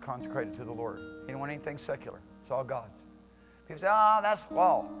because it was consecrated to the Lord. He didn't want anything secular. It's all God's. People say, that's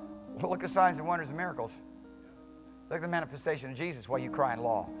law. Well, look at signs and wonders and miracles. Look at the manifestation of Jesus while you're crying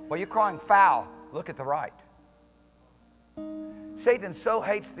law. While you're crying foul, look at the right. Satan so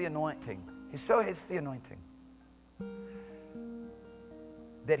hates the anointing. He so hates the anointing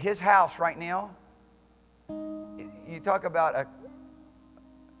that his house right now, you talk about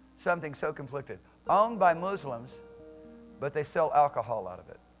something so conflicted, owned by Muslims, but they sell alcohol out of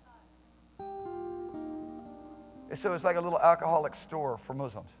it. So it's like a little alcoholic store for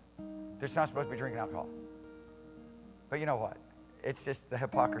Muslims. They're not supposed to be drinking alcohol. But you know what? It's just the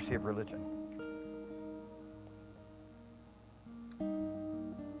hypocrisy of religion.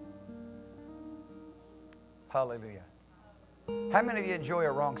 Hallelujah. How many of you enjoy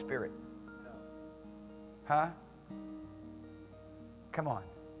a wrong spirit? Huh? Come on.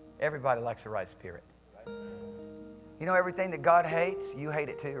 Everybody likes a right spirit. You know everything that God hates, you hate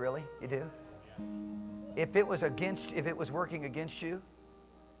it too, really? You do? If it was working against you,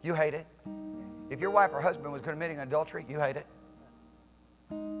 you hate it. If your wife or husband was committing adultery, you hate it.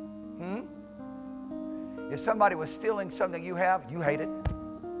 If somebody was stealing something you have, you hate it.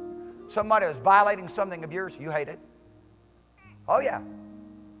 Somebody was violating something of yours, you hate it. Oh yeah.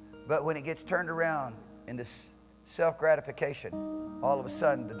 But when it gets turned around into self-gratification, all of a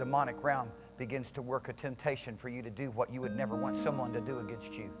sudden the demonic realm begins to work a temptation for you to do what you would never want someone to do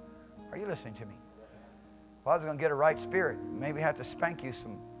against you. Are you listening to me? If I was going to get a right spirit, maybe have to spank you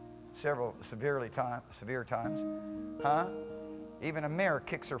several severe times. Huh? Even a mirror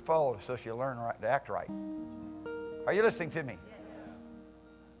kicks her fold so she'll learn to act right. Are you listening to me?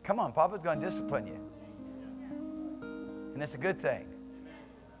 Come on, Papa's going to discipline you. And it's a good thing.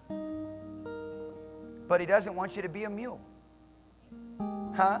 But he doesn't want you to be a mule.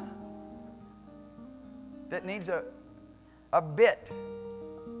 Huh? That needs a bit.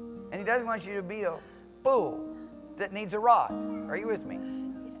 And he doesn't want you to be a fool that needs a rod. Are you with me?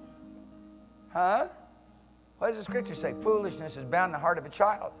 Huh? What does the scripture say? Foolishness is bound in the heart of a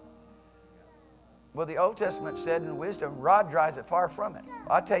child. Well, the Old Testament said in wisdom, rod drives it far from it.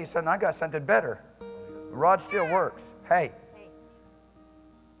 Well, I'll tell you something, I got something better. The rod still works. Hey,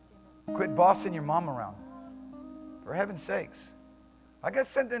 quit bossing your mom around. For heaven's sakes. I got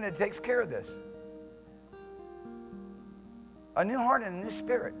something that takes care of this. A new heart and a new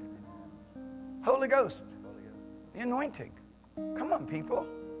spirit. Holy Ghost. The anointing. Come on, people.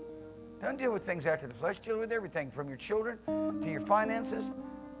 Don't deal with things after the flesh. Deal with everything from your children to your finances,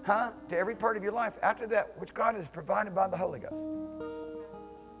 to every part of your life. After that, which God has provided by the Holy Ghost.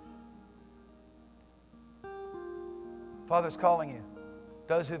 Father's calling you.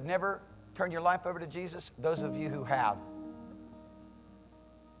 Those who've never turned your life over to Jesus, those of you who have.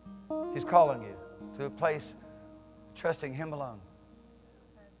 He's calling you to a place trusting Him alone.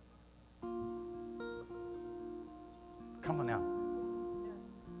 Come on now.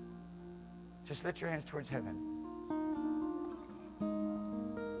 Just lift your hands towards heaven.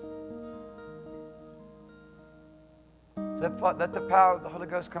 Let the power of the Holy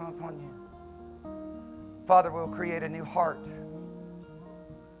Ghost come upon you. Father, we'll create a new heart.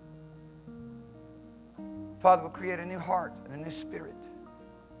 Father, we'll create a new heart and a new spirit.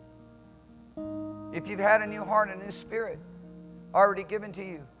 If you've had a new heart and a new spirit already given to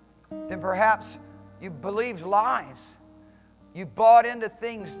you, then perhaps you believed lies. You bought into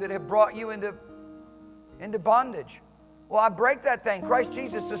things that have brought you into bondage. Well, I break that thing. Christ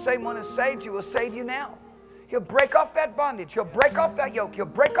Jesus, the same one who saved you, will save you now. He'll break off that bondage. He'll break off that yoke. He'll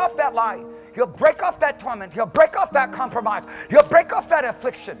break off that lie. He'll break off that torment. He'll break off that compromise. He'll break off that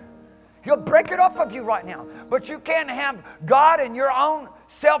affliction. He'll break it off of you right now. But you can't have God in your own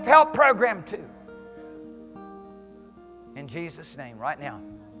self-help program too. In Jesus' name, right now.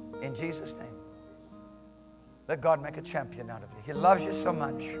 In Jesus' name. Let God make a champion out of you. He loves you so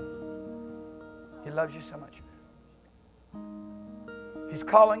much. He loves you so much. He's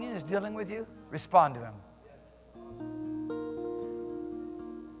calling you. He's dealing with you. Respond to Him.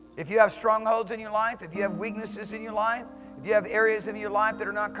 If you have strongholds in your life, if you have weaknesses in your life, if you have areas in your life that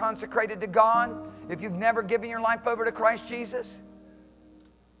are not consecrated to God, if you've never given your life over to Christ Jesus,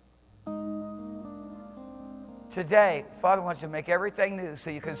 today, Father wants to make everything new so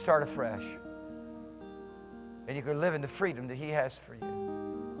you can start afresh. And you can live in the freedom that He has for you.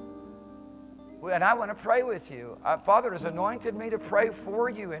 And I want to pray with you. Father has anointed me to pray for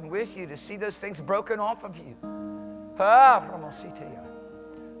you and with you to see those things broken off of you.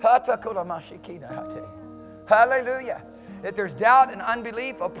 Hallelujah. If there's doubt and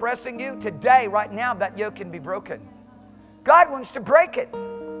unbelief oppressing you, today, right now, that yoke can be broken. God wants to break it.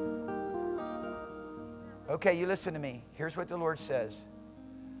 Okay, you listen to me. Here's what the Lord says.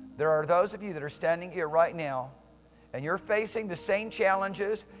 There are those of you that are standing here right now, and you're facing the same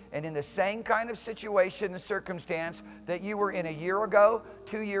challenges and in the same kind of situation and circumstance that you were in a year ago,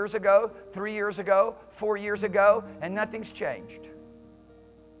 2 years ago, 3 years ago, 4 years ago, and nothing's changed.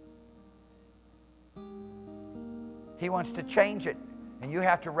 He wants to change it, and you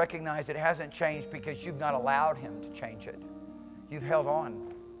have to recognize it hasn't changed because you've not allowed Him to change it. You've held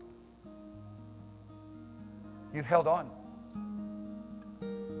on. You've held on.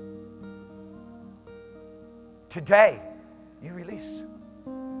 Today, you release.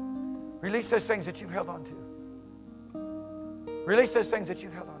 Release those things that you've held on to. Release those things that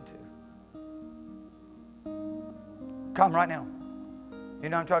you've held on to. Come right now. You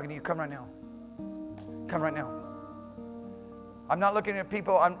know I'm talking to you. Come right now. Come right now. I'm not looking at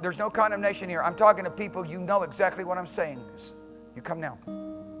people. There's no condemnation here. I'm talking to people. You know exactly what I'm saying. You come now.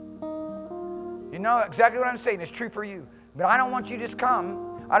 You know exactly what I'm saying is true for you. But I don't want you to just come.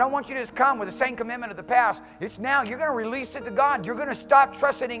 I don't want you to just come with the same commitment of the past. It's now. You're going to release it to God. You're going to stop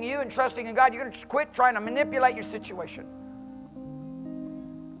trusting in you and trusting in God. You're going to quit trying to manipulate your situation.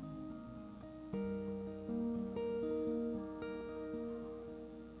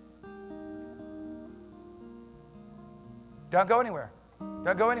 Don't go anywhere.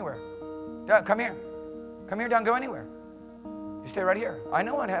 Don't go anywhere. Don't, come here. Come here. Don't go anywhere. You stay right here. I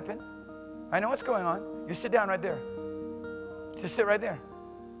know what happened. I know what's going on. You sit down right there. Just sit right there.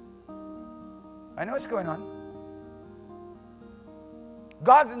 I know what's going on.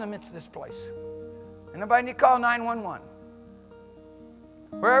 God's in the midst of this place. And nobody need to call 911.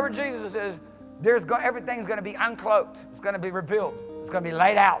 Wherever Jesus is, everything's going to be uncloaked. It's going to be revealed. It's going to be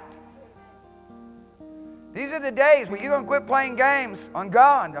laid out. These are the days where you're going to quit playing games on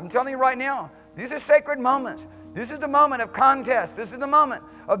God. I'm telling you right now. These are sacred moments. This is the moment of contest. This is the moment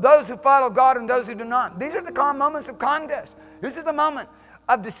of those who follow God and those who do not. These are the moments of contest. This is the moment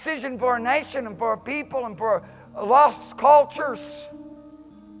of decision for a nation and for a people and for lost cultures.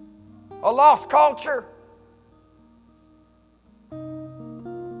 A lost culture.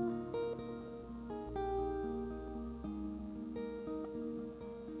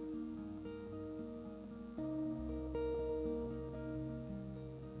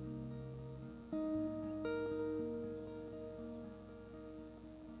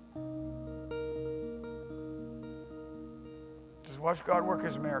 Watch God work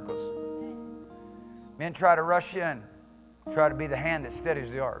His miracles. Men try to rush in, try to be the hand that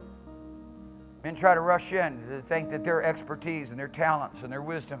steadies the art. Men try to rush in to think that their expertise and their talents and their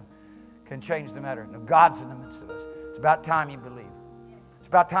wisdom can change the matter. No, God's in the midst of us. It's about time you believe. It's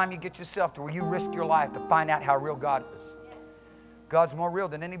about time you get yourself to where you risk your life to find out how real God is. God's more real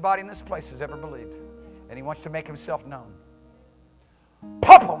than anybody in this place has ever believed. And He wants to make Himself known.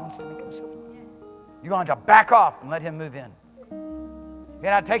 Papa wants to make Himself known. You want to back off and let Him move in. You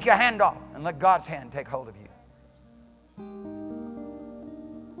got to take your hand off and let God's hand take hold of you.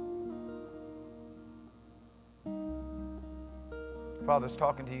 Father's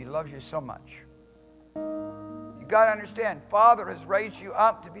talking to you. He loves you so much. You got to understand, Father has raised you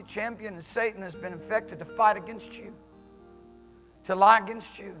up to be champion, and Satan has been infected to fight against you, to lie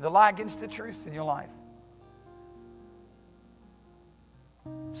against you, to lie against the truth in your life.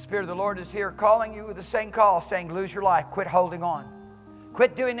 The Spirit of the Lord is here calling you with the same call, saying, lose your life, quit holding on.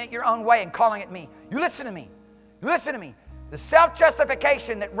 Quit doing it your own way and calling it me. You listen to me. You listen to me. The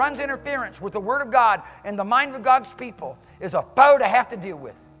self-justification that runs interference with the Word of God and the mind of God's people is a foe to have to deal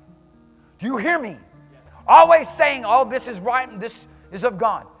with. Do you hear me? Always saying, oh, this is right and this is of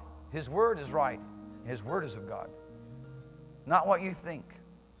God. His Word is right. His Word is of God. Not what you think.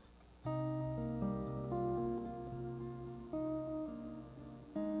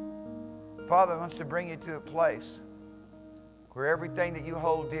 Father wants to bring you to a place where everything that you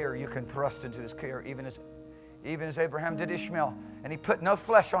hold dear, you can thrust into His care, even as Abraham did Ishmael. And he put no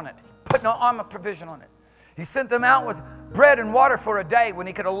flesh on it. He put no arm of provision on it. He sent them out with bread and water for a day when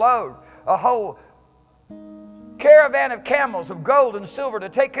he could have loaded a whole caravan of camels of gold and silver to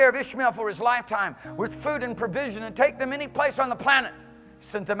take care of Ishmael for his lifetime with food and provision and take them any place on the planet. He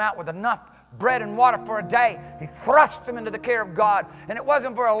sent them out with enough bread and water for a day. He thrust them into the care of God. And it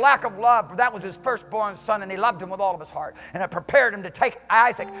wasn't for a lack of love, for that was his firstborn son, and he loved him with all of his heart. And it prepared him to take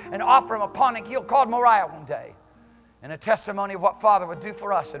Isaac and offer him upon a hill called Moriah one day. And a testimony of what Father would do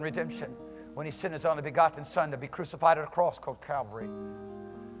for us in redemption when He sent His only begotten Son to be crucified at a cross called Calvary.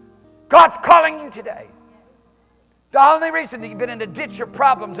 God's calling you today. The only reason that you've been in a ditch of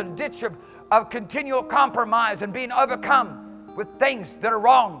problems, in a ditch of continual compromise and being overcome with things that are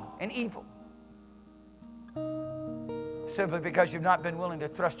wrong and evil, simply because you've not been willing to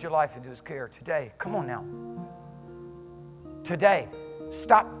thrust your life into His care. Today, come on now. Today,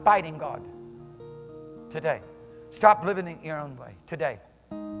 stop fighting God. Today, Stop living in your own way today.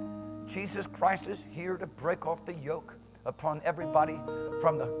 Jesus Christ is here to break off the yoke upon everybody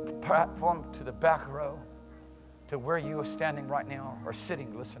from the platform to the back row to where you are standing right now or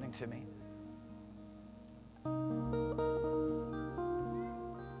sitting listening to me.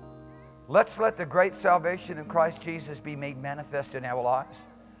 Let's let the great salvation in Christ Jesus be made manifest in our lives.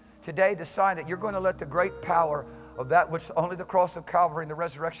 Today, decide that you're going to let the great power of that which only the cross of Calvary and the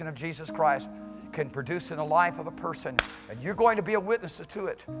resurrection of Jesus Christ can produce in the life of a person. And you're going to be a witness to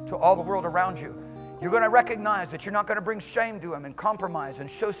it, to all the world around you. You're going to recognize that you're not going to bring shame to them and compromise and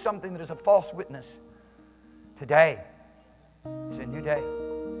show something that is a false witness. Today is a new day.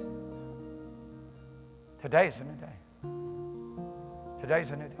 Today is a new day. Today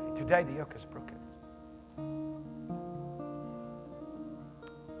is a new day. Today the yoke is broken.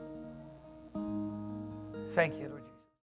 Thank you, Lord.